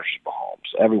was Rodgers and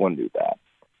Mahomes. Everyone knew that.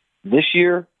 This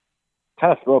year,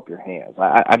 kind of throw up your hands.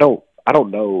 I don't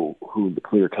know who the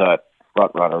clear-cut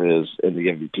front runner is in the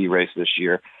MVP race this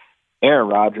year. Aaron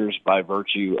Rodgers, by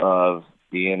virtue of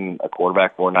being a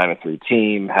quarterback for a 9-3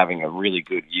 team, having a really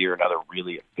good year, another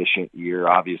really efficient year,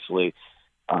 obviously,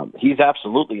 he's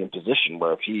absolutely in position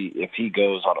where if he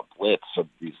goes on a blitz of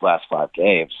these last 5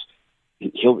 games,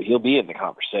 he'll be in the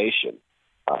conversation.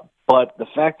 But the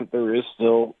fact that there is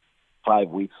still 5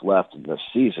 weeks left in this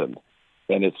season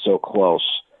and it's so close,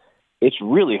 it's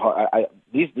really hard.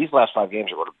 These last 5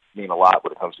 games are going to mean a lot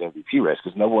when it comes to MVP race,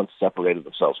 because no one's separated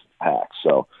themselves from the pack.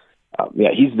 So,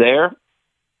 he's there.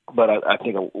 But I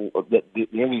think the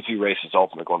MVP race is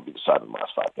ultimately going to be decided in the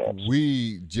last 5 games.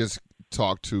 We just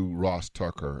talked to Ross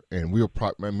Tucker, and we'll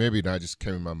maybe not just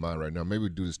came in my mind right now. Maybe we'll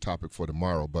do this topic for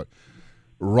tomorrow. But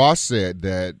Ross said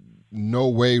that no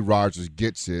way Rodgers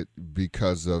gets it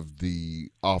because of the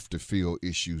off-the-field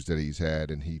issues that he's had,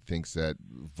 and he thinks that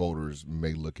voters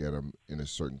may look at him in a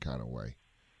certain kind of way.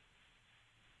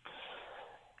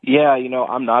 Yeah,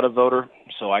 I'm not a voter,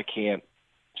 so I can't.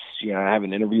 I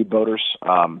haven't interviewed voters,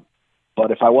 but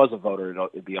if I was a voter,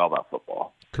 it'd be all about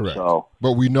football. Correct. So,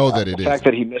 but we know that it is. The fact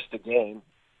that he missed a game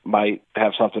might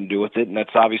have something to do with it, and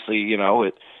that's obviously,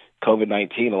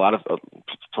 COVID-19. A lot of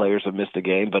players have missed a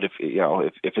game, but if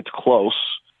it's close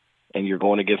and you're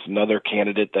going against another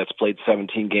candidate that's played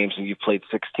 17 games and you've played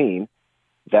 16,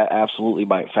 that absolutely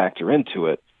might factor into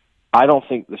it. I don't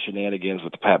think the shenanigans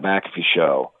with the Pat McAfee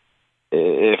show.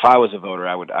 If I was a voter,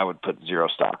 I would put zero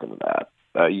stock into that.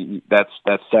 That's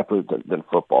separate than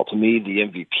football. To me, the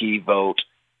MVP vote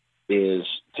is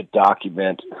to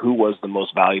document who was the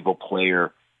most valuable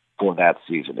player for that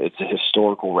season. It's a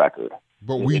historical record.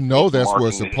 But we know that's what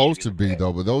it's supposed to be,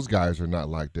 though. But those guys are not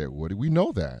like that, Woody. We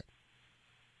know that.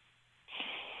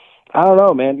 I don't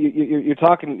know, man. You're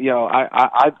talking.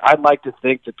 I'd like to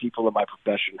think that people in my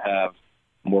profession have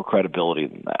more credibility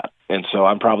than that, and so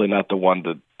I'm probably not the one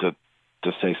to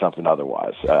say something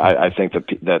otherwise. I think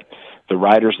that the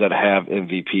writers that have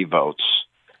MVP votes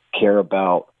care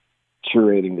about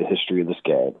curating the history of this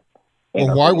game.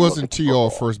 Well, why wasn't T.O.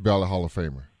 a first ballot Hall of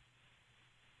Famer?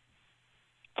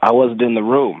 I wasn't in the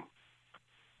room.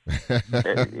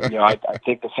 I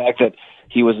think the fact that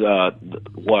he was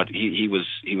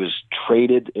he was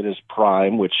traded in his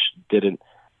prime, which didn't,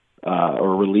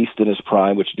 or released in his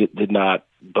prime, which did not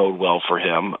bode well for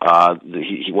him.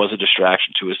 He was a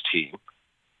distraction to his team.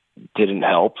 Didn't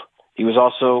help. He was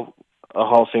also a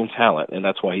Hall of Fame talent, and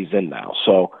that's why he's in now.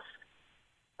 So,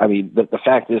 I mean, the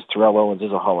fact is, Terrell Owens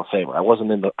is a Hall of Famer. I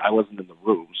wasn't in the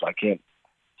room, so I can't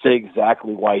say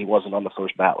exactly why he wasn't on the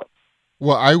first ballot.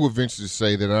 Well, I would venture to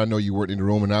say that I know you weren't in the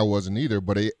room and I wasn't either,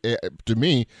 but to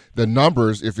me, the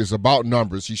numbers, if it's about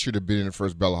numbers, he should have been in the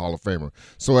first ballot Hall of Famer.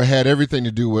 So it had everything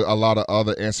to do with a lot of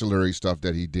other ancillary stuff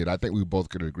that he did. I think we both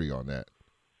could agree on that.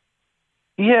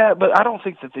 Yeah, but I don't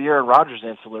think that the Aaron Rodgers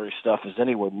ancillary stuff is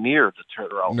anywhere near the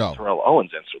Terrell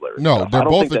Owens ancillary No, stuff. they're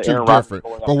both the two different.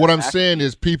 But what I'm saying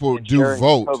is people do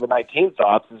vote. COVID-19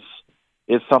 thoughts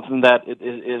is something that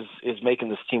is making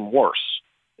this team worse.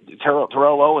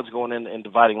 Terrell Owens going in and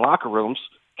dividing locker rooms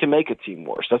can make a team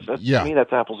worse. To me,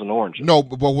 that's apples and oranges. No,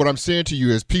 but what I'm saying to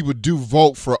you is people do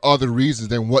vote for other reasons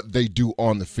than what they do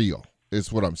on the field,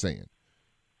 is what I'm saying.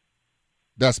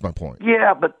 That's my point.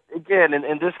 Yeah, but again,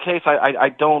 in this case, I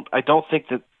don't think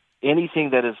that anything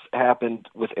that has happened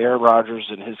with Aaron Rodgers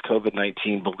and his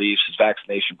COVID-19 beliefs, his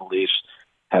vaccination beliefs,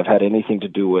 have had anything to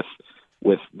do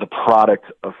with the product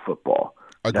of football.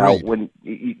 Agreed. Now, when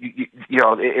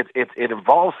it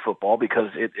involves football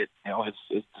because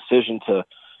his decision to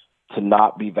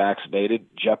not be vaccinated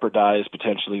jeopardized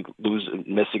potentially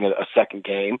missing a second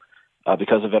game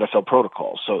because of NFL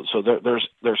protocols. So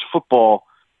there's football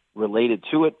related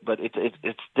to it, but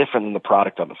it's different than the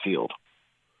product on the field.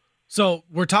 So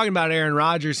we're talking about Aaron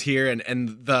Rodgers here and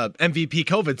the MVP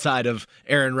COVID side of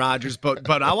Aaron Rodgers, but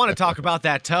I want to talk about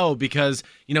that toe because,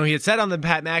 he had said on the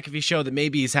Pat McAfee show that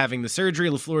maybe he's having the surgery.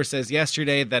 LaFleur says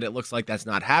yesterday that it looks like that's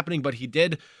not happening, but he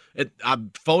did.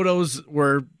 Photos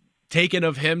were taken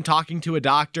of him talking to a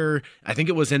doctor. I think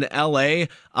it was in L.A.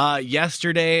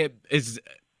 Yesterday.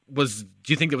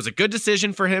 Do you think it was a good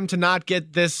decision for him to not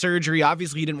get this surgery?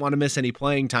 Obviously, he didn't want to miss any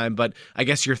playing time, but I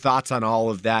guess your thoughts on all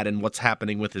of that and what's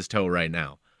happening with his toe right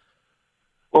now.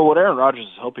 Well, what Aaron Rodgers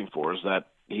is hoping for is that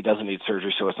he doesn't need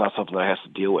surgery, so it's not something that he has to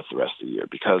deal with the rest of the year.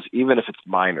 Because even if it's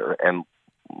minor, and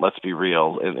let's be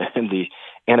real, in the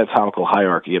anatomical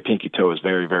hierarchy, a pinky toe is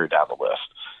very, very down the list.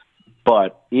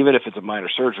 But even if it's a minor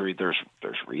surgery, there's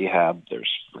rehab,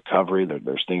 there's recovery,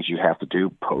 there's things you have to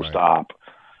do post-op.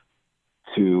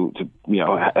 To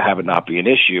have it not be an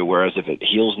issue, whereas if it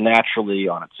heals naturally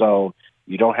on its own,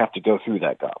 you don't have to go through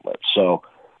that gauntlet. So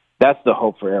that's the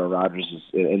hope for Aaron Rodgers,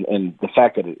 and the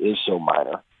fact that it is so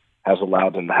minor has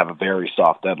allowed him to have a very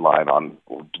soft deadline on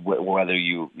whether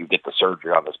you get the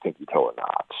surgery on this pinky toe or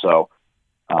not. So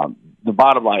the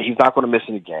bottom line, he's not going to miss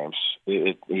any games.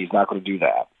 He's not going to do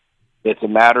that. It's a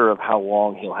matter of how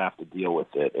long he'll have to deal with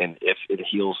it, and if it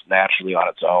heals naturally on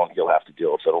its own, he'll have to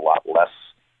deal with it a lot less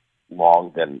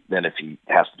long than if he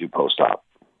has to do post-op.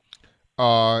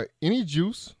 Any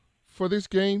juice for this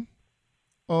game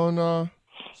on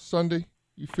Sunday?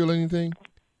 You feel anything?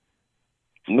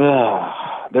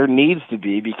 There needs to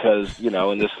be because,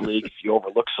 in this league, if you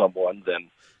overlook someone, then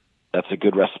that's a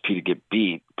good recipe to get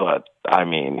beat. But, I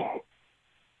mean,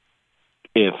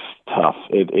 it's tough.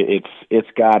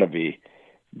 It's got to be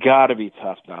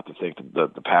tough not to think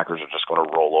that the Packers are just going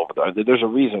to roll over. There's a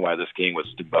reason why this game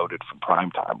was demoted from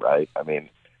primetime, right? I mean,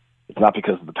 it's not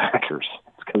because of the Packers.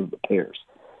 It's because of the Bears.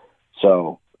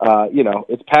 So,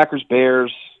 it's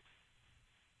Packers-Bears,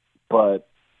 but,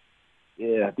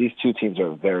 yeah, these two teams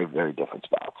are in very, very different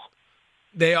spots.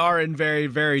 They are in very,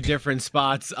 very different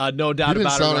spots. No doubt about it. He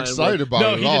didn't sound excited about it at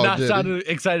all, No, he did not sound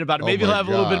excited about it. Maybe he'll have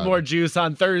a little bit more juice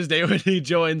on Thursday when he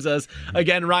joins us.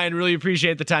 Again, Ryan, really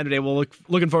appreciate the time today. We'll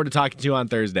looking forward to talking to you on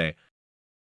Thursday.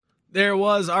 There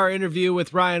was our interview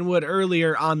with Ryan Wood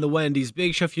earlier on the Wendy's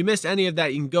Big Show. If you missed any of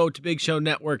that, you can go to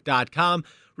BigShowNetwork.com,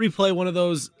 replay one of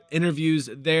those interviews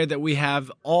there that we have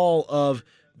all of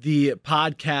the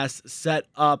podcast set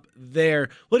up there.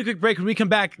 We'll take a quick break. When we come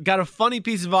back, got a funny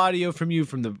piece of audio from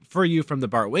the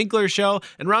Bart Winkler Show,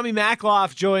 and Rami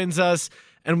Makloff joins us,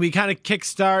 and we kind of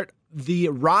kickstart the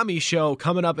Rami Show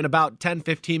coming up in about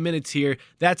 10-15 minutes here.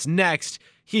 That's next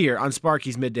here on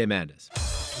Sparky's Midday Madness.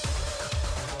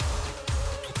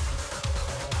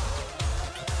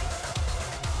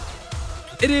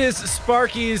 It is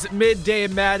Sparky's Midday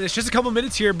Madness. Just a couple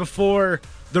minutes here before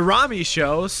the Rami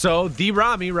Show. So the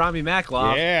Rami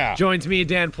Makloff, joins me,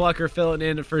 Dan Plucker, filling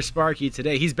in for Sparky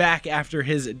today. He's back after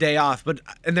his day off.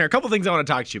 And there are a couple things I want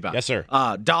to talk to you about. Yes, sir.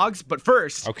 Dogs. But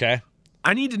first, okay,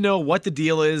 I need to know what the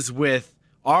deal is with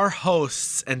our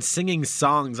hosts and singing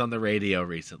songs on the radio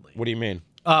recently. What do you mean?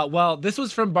 Well, this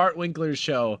was from Bart Winkler's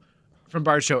show, from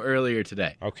Bart's show earlier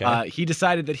today. Okay. He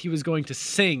decided that he was going to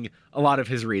sing a lot of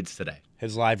his reads today.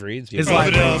 His live reads? His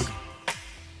live reads.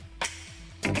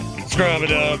 Scrub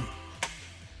it up.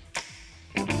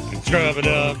 Scrub it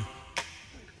up.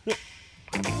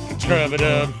 Scrub it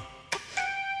up.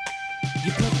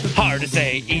 Hard to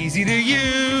say, easy to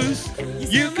use.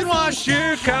 You can wash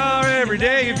your car every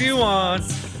day if you want.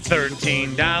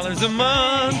 $13 a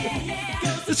month.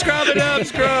 Scrub-a-dub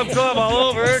scrub club all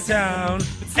over town.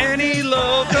 Any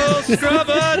local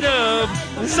scrub-a-dub.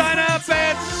 Sign up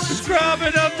at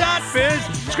scrub-a-dub.biz.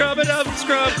 Scrub-a-dub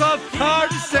scrub club, hard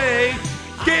to say.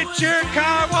 Get your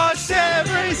car washed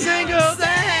every single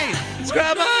day.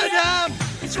 Scrub-a-dub,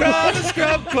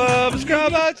 scrub club,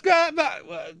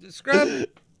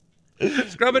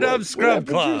 Scrub-a-dub scrub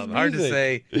club. Hard to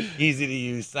say, easy to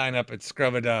use. Sign up at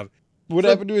Scrub-a-dub. What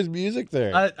happened to his music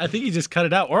there? I think he just cut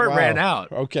it out, or it ran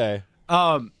out. Okay.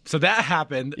 So that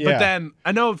happened. Yeah. But then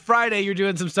I know Friday you're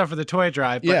doing some stuff for the toy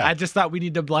drive, but I just thought we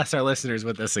need to bless our listeners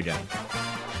with this again.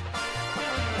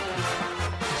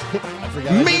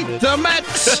 Meet the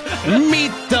Mets!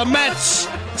 Meet the Mets!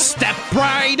 Step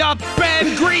right up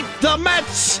and greet the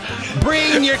Mets!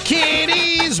 Bring your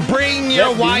kiddies, bring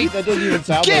your wife. That doesn't even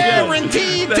sound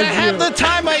Guaranteed to have the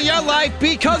time of your life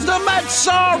because the Mets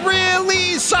are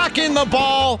really socking the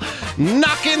ball,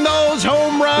 knocking those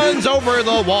home runs over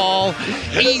the wall.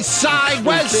 East side,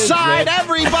 west side,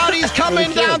 everybody's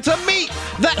coming down to meet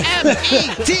the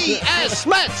M-E-T-S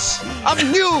Mets of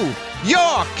New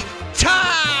York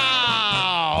Town.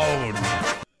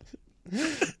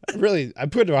 Really, I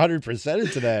put 100%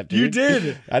 into that, dude. You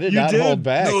did. I did not hold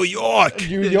back. New York.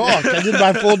 I did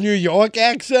my full New York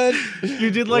accent. You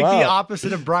did the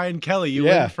opposite of Brian Kelly. You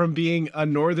went from being a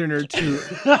northerner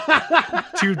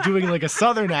to doing like a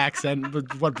southern accent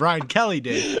with what Brian Kelly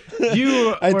did.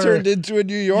 I turned into a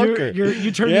New Yorker.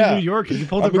 You turned into a New Yorker. You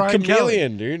pulled a Brian Kelly. I'm a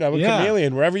chameleon, dude. I'm a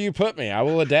chameleon. Wherever you put me, I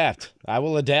will adapt.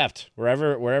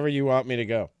 Wherever you want me to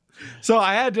go. So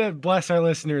I had to bless our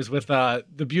listeners with the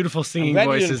beautiful singing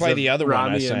voices. You didn't play the other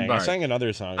Rami one I sang. Bart. I sang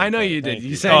another song. I know you did.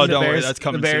 You sang the Bears. That's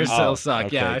coming the Bears soon. still suck.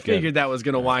 Okay, I figured that was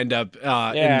going to wind up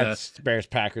it's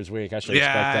Bears-Packers week. I should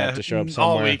expect that to show up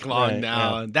somewhere. All week long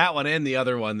now. Yeah. That one and the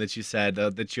other one that you said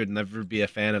that you'd never be a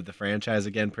fan of the franchise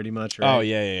again, pretty much, right? Oh,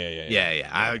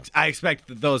 yeah. I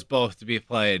expect those both to be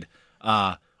played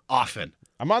often.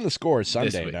 I'm on the Score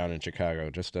Sunday down in Chicago.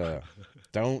 Just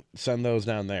don't send those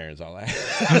down there is all I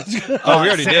ask. We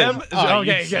already Sam? did.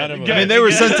 Okay, good. I mean, they were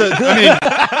sent to.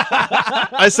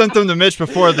 I sent them to Mitch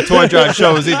before the toy drive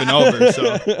show was even over.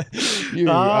 So my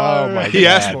God. He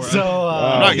asked for it. So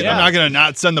I'm not gonna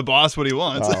not send the boss what he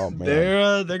wants. Oh,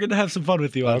 man. They're gonna have some fun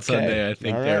with you on Sunday, I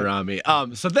think. There, Rami.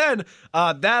 So then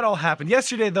that all happened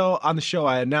yesterday. Though on the show,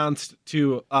 I announced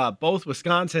to both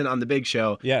Wisconsin on the Big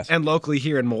Show, and locally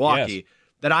here in Milwaukee.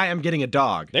 That I am getting a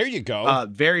dog. There you go.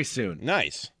 Very soon.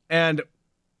 Nice. And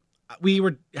we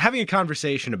were having a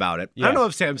conversation about it. I don't know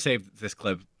if Sam saved this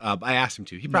clip. I asked him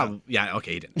to. He probably,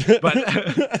 he didn't. But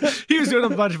he was doing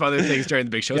a bunch of other things during the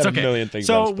Big Show. It's okay. A million things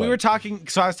so we were talking.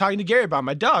 So I was talking to Gary about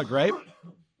my dog, right?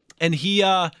 And he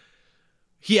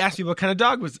asked me what kind of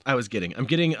dog I was getting. I'm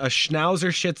getting a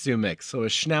Schnauzer Shih Tzu mix, so a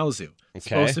Schnauzu. It's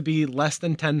supposed to be less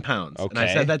than 10 pounds. Okay. And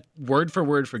I said that word for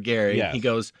word for Gary. Yes. He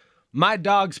goes, my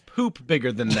dog's poop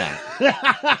bigger than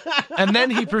that. And then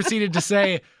he proceeded to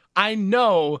say, I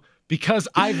know because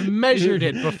I've measured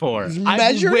it before.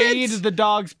 I've weighed the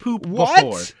dog's poop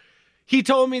before. He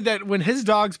told me that when his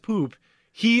dogs poop,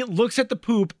 he looks at the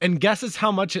poop and guesses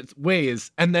how much it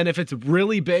weighs, and then if it's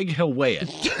really big, he'll weigh it.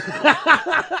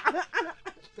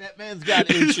 That man's got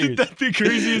issues. That's the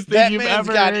craziest thing you've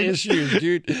ever heard. That man's got issues,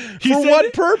 dude. For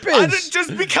what purpose?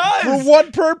 Just because. For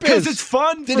what purpose? Because it's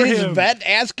fun for him. Did his vet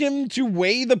ask him to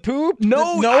weigh the poop?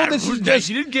 No, this is just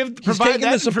he didn't he's taking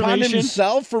this upon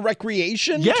himself for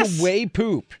recreation to weigh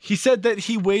poop. He said that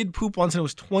he weighed poop once and it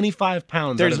was 25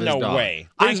 pounds. There's out of his no dog. way.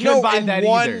 I couldn't buy that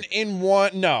either.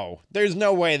 There's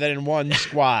no way that in one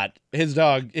squat his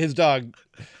dog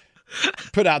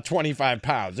put out 25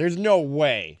 pounds. There's no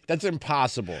way. That's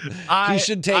impossible. He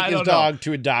should take his dog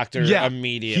to a doctor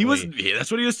immediately. That's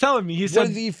what he was telling me. He said, what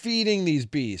is he feeding these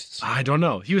beasts? I don't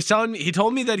know. He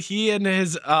told me that he and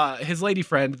his lady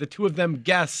friend, the two of them,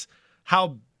 guess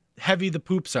how heavy the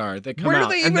poops are that come out. Where do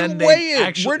they even weigh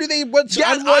it? Where do they, on what scale?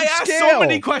 I asked so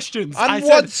many questions. On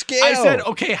what scale? I said,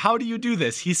 okay, how do you do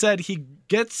this? He said he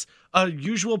gets a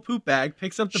usual poop bag,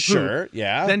 picks up the poop,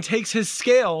 then takes his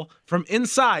scale from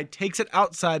inside, takes it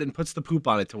outside, and puts the poop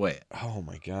on it to weigh it. Oh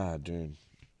my God, dude.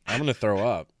 I'm going to throw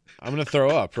up. I'm going to throw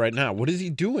up right now. What is he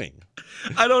doing?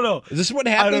 I don't know. Is this what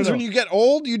happens when you get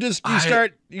old? You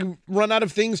you run out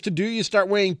of things to do, you start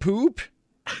weighing poop?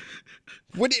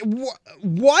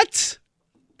 What?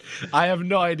 I have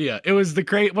no idea. It was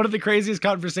one of the craziest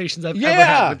conversations I've ever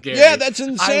had with Gary. Yeah, that's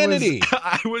insanity.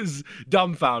 I was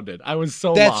dumbfounded. I was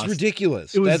so That's lost.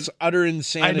 Ridiculous. That's utter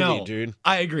insanity, I know. dude.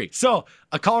 I agree. So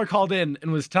a caller called in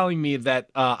and was telling me that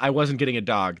I wasn't getting a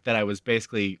dog, that I was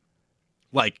basically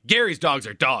like, Gary's dogs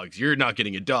are dogs. You're not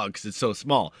getting a dog because it's so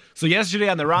small. So yesterday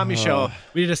on the Rami show,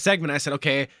 we did a segment. I said,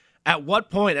 okay, At what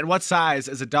point, at what size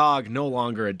is a dog no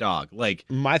longer a dog? Like,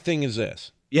 my thing is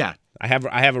this. Yeah. I have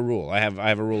a rule. I have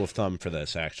a rule of thumb for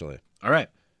this, actually. All right.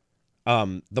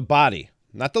 The body,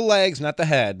 not the legs, not the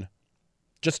head,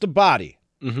 just the body.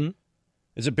 Mm-hmm.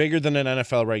 Is it bigger than an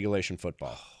NFL regulation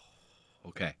football?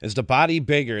 Okay. Is the body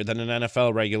bigger than an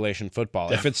NFL regulation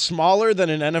football? If it's smaller than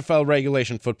an NFL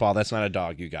regulation football, that's not a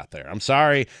dog you got there. I'm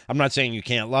sorry. I'm not saying you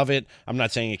can't love it. I'm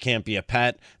not saying it can't be a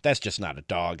pet. That's just not a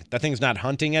dog. That thing's not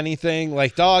hunting anything.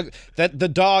 Like the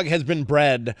dog has been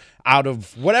bred out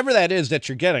of whatever that is that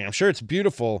you're getting. I'm sure it's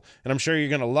beautiful, and I'm sure you're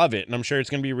going to love it, and I'm sure it's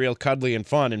going to be real cuddly and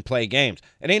fun and play games.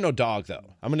 It ain't no dog,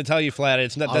 though. I'm going to tell you flat,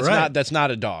 that's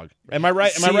not a dog. Am I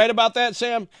right? Am I right about that,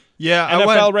 Sam? Yeah,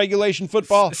 NFL regulation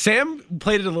football. Sam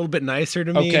played it a little bit nicer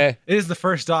to me. Okay. It is the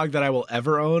first dog that I will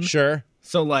ever own. Sure.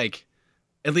 So like,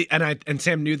 at least, and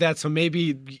Sam knew that. So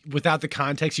maybe without the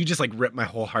context, you just like ripped my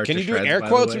whole heart. Can to you do shreds, air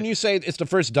quotes when you say it's the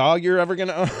first dog you're ever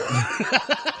gonna own?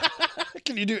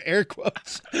 Can you do air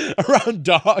quotes around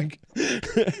dog?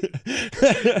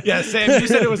 Yeah, Sam, you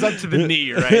said it was up to the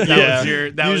knee, right?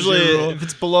 That was your rule. If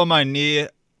it's below my knee,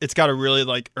 it's got to really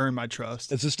like earn my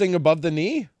trust. Is this thing above the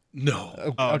knee?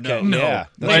 No. Okay. No. Yeah.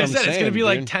 Like I said, it's gonna be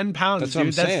like 10 pounds, That's dude. what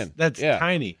I'm saying. That's Yeah.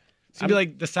 tiny. It's gonna be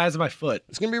like the size of my foot.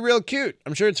 It's gonna be real cute.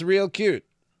 I'm sure it's real cute.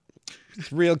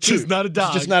 It's real cute. Just not a dog.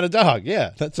 It's just not a dog.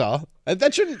 Yeah, that's all.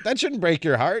 That shouldn't break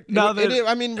your heart. No,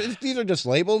 I mean, these are just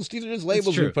labels. These are just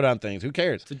labels we put on things. Who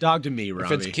cares? It's a dog to me,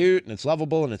 Robbie. If it's cute and it's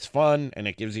lovable and it's fun and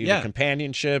it gives you the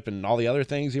companionship and all the other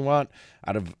things you want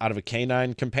out of a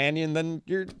canine companion, then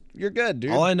you're good,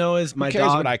 dude. All I know is my Who cares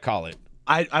dog. what I call it?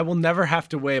 I will never have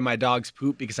to weigh my dog's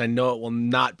poop because I know it will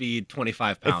not be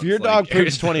 25 pounds. If your dog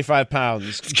poops 25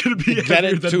 pounds, it's gonna be get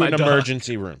heavier it than to my an dog.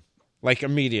 emergency room. Like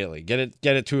immediately. Get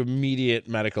it to immediate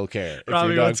medical care. If Robbie,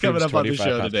 your dog what's coming poops up on the 25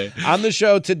 show pounds. today? On the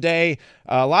show today,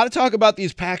 a lot of talk about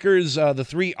these Packers, the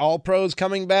 3 All-Pros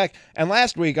coming back. And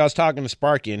last week I was talking to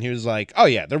Sparky and he was like, "Oh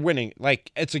yeah, they're winning.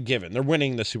 Like it's a given. They're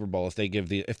winning the Super Bowl if they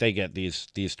get these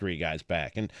 3 guys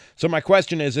back." And so my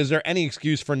question is there any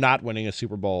excuse for not winning a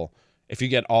Super Bowl if you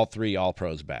get all 3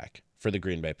 All-Pros back for the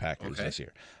Green Bay Packers this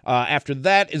year? After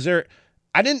that,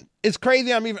 it's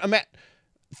crazy.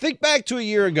 Think back to a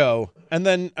year ago and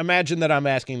then imagine that I'm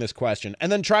asking this question and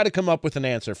then try to come up with an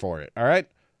answer for it. All right?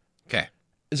 Okay.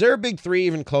 Is there a big 3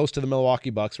 even close to the Milwaukee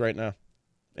Bucks right now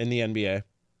in the NBA?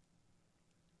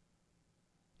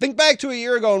 Think back to a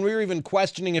year ago and we were even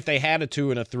questioning if they had a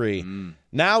 2 and a 3.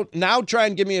 Now try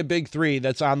and give me a big 3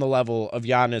 that's on the level of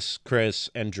Giannis, Chris,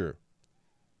 and Drew.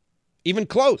 Even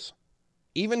close.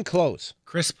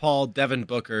 Chris Paul, Devin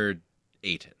Booker,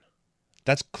 Ayton.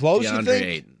 That's close, DeAndre you think?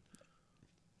 Ayton.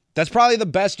 That's probably the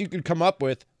best you could come up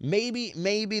with. Maybe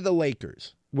the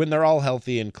Lakers when they're all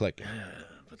healthy and clicking.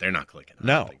 But they're not clicking. I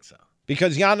No. don't think so.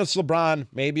 Because Giannis, LeBron,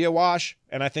 maybe a wash,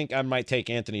 and I think I might take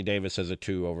Anthony Davis as a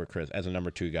 2 over Chris, as a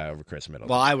number 2 guy over Chris Middleton.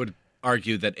 Well, I would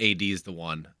argue that AD is the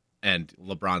 1 and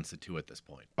LeBron's the 2 at this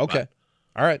point. Okay.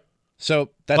 All right. So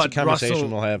that's a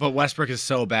conversation we'll have. But Westbrook is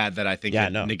so bad that I think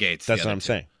it negates the That's what other I'm 2.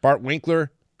 saying. Bart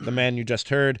Winkler, the man you just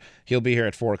heard, he'll be here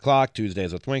at 4 o'clock,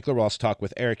 Tuesdays with Winkler. We'll also talk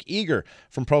with Eric Eager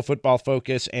from Pro Football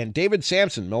Focus and David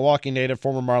Sampson, Milwaukee native,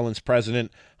 former Marlins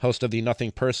president, host of the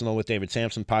Nothing Personal with David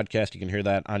Sampson podcast. You can hear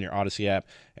that on your Odyssey app.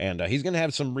 And he's going to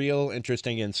have some real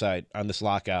interesting insight on this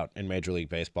lockout in Major League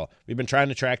Baseball. We've been trying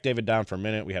to track David down for a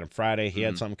minute. We had him Friday. He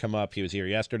had something come up. He was here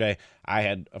yesterday. I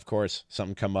had, of course,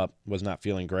 something come up. Was not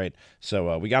feeling great.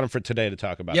 So we got him for today to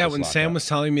talk about this when lockout. Sam was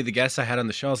telling me the guests I had on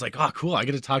the show, I was like, oh, cool. I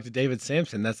get to talk to David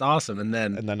Sampson. That's awesome. And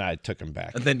then I took him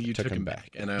back. And then you took him back.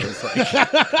 And I was like...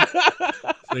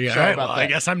 Sorry about that. I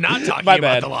guess I'm not talking My about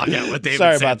bad. the lockout with David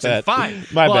Sorry Sampson. about that. Fine.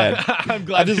 My Well, bad. I'm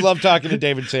glad I just love talking to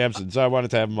David Sampson, so I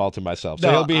wanted to have him all to myself. So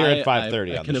he'll be here at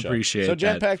 5:30 I on can the show. appreciate So that,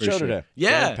 jam-packed for show sure. today.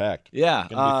 Yeah. Jam-packed. Yeah.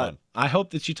 It's gonna be fun. I hope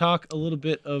that you talk a little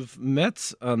bit of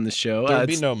Mets on the show. There'll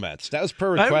be no Mets. That was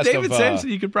per request David of Sampson,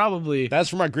 you could probably... That's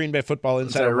from our Green Bay football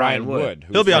insider Ryan Wood.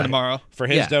 He'll be on tomorrow. For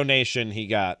his donation, he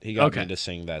got me to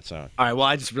sing that song. All right, well,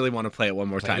 I just really want to play it one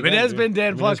more time. it It has dude. been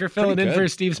Dan Plucker it's filling pretty in for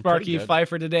good. Steve It's pretty Sparky good.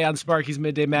 Pfeiffer today on Sparky's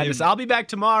Midday Madness. I'll be back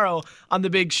tomorrow on The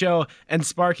Big Show and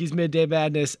Sparky's Midday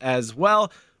Madness as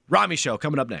well. Rami Show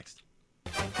coming up next.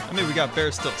 I mean, we got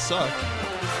Bears Still Suck.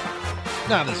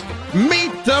 Now this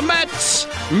Meet the Mets!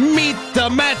 Meet the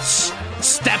Mets!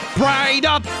 Step right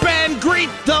up and greet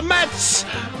the Mets!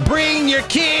 Bring your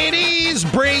kiddies,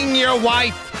 bring your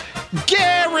wife.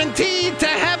 Guaranteed to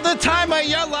have the time of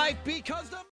your life because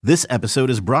the... This episode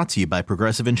is brought to you by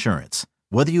Progressive Insurance.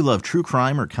 Whether you love true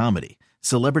crime or comedy,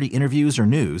 celebrity interviews or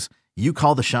news, you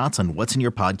call the shots on what's in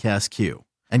your podcast queue.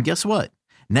 And guess what?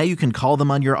 Now you can call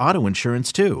them on your auto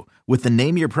insurance too with the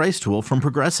Name Your Price tool from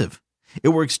Progressive. It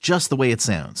works just the way it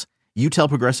sounds. You tell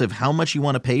Progressive how much you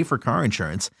want to pay for car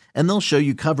insurance, and they'll show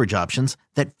you coverage options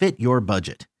that fit your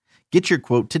budget. Get your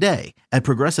quote today at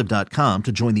Progressive.com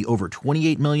to join the over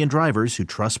 28 million drivers who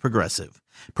trust Progressive.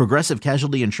 Progressive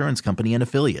Casualty Insurance Company and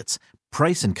Affiliates.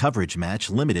 Price and coverage match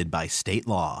limited by state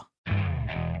law.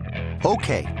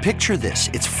 Okay, picture this.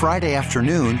 It's Friday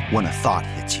afternoon when a thought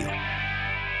hits you.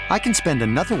 I can spend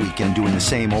another weekend doing the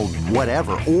same old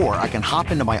whatever, or I can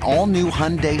hop into my all-new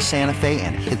Hyundai Santa Fe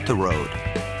and hit the road.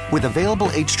 With available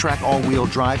H-Track all-wheel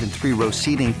drive and 3-row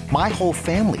seating, my whole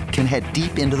family can head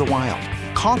deep into the wild.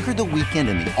 Conquer the weekend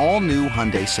in the all-new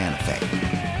Hyundai Santa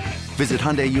Fe. Visit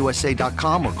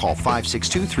HyundaiUSA.com or call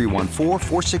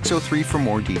 562-314-4603 for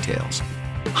more details.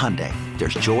 Hyundai,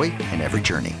 there's joy in every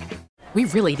journey. We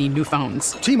really need new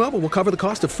phones. T-Mobile will cover the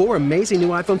cost of 4 amazing new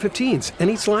iPhone 15s, and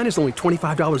each line is only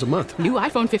 $25 a month. New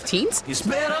iPhone 15s? It's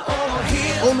better over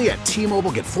here. Only at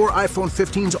T-Mobile, get 4 iPhone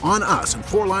 15s on us and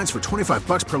 4 lines for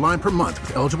 $25 per line per month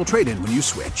with eligible trade-in when you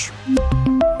switch.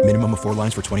 Minimum of 4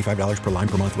 lines for $25 per line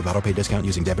per month with autopay discount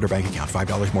using debit or bank account.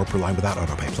 $5 more per line without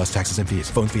autopay, plus taxes and fees.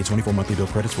 Phone fee at 24 monthly bill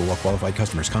credits for well-qualified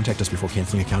customers. Contact us before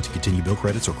canceling account to continue bill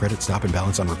credits or credit stop and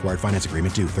balance on required finance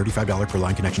agreement due. $35 per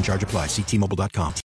line connection charge applies. See T-Mobile.com.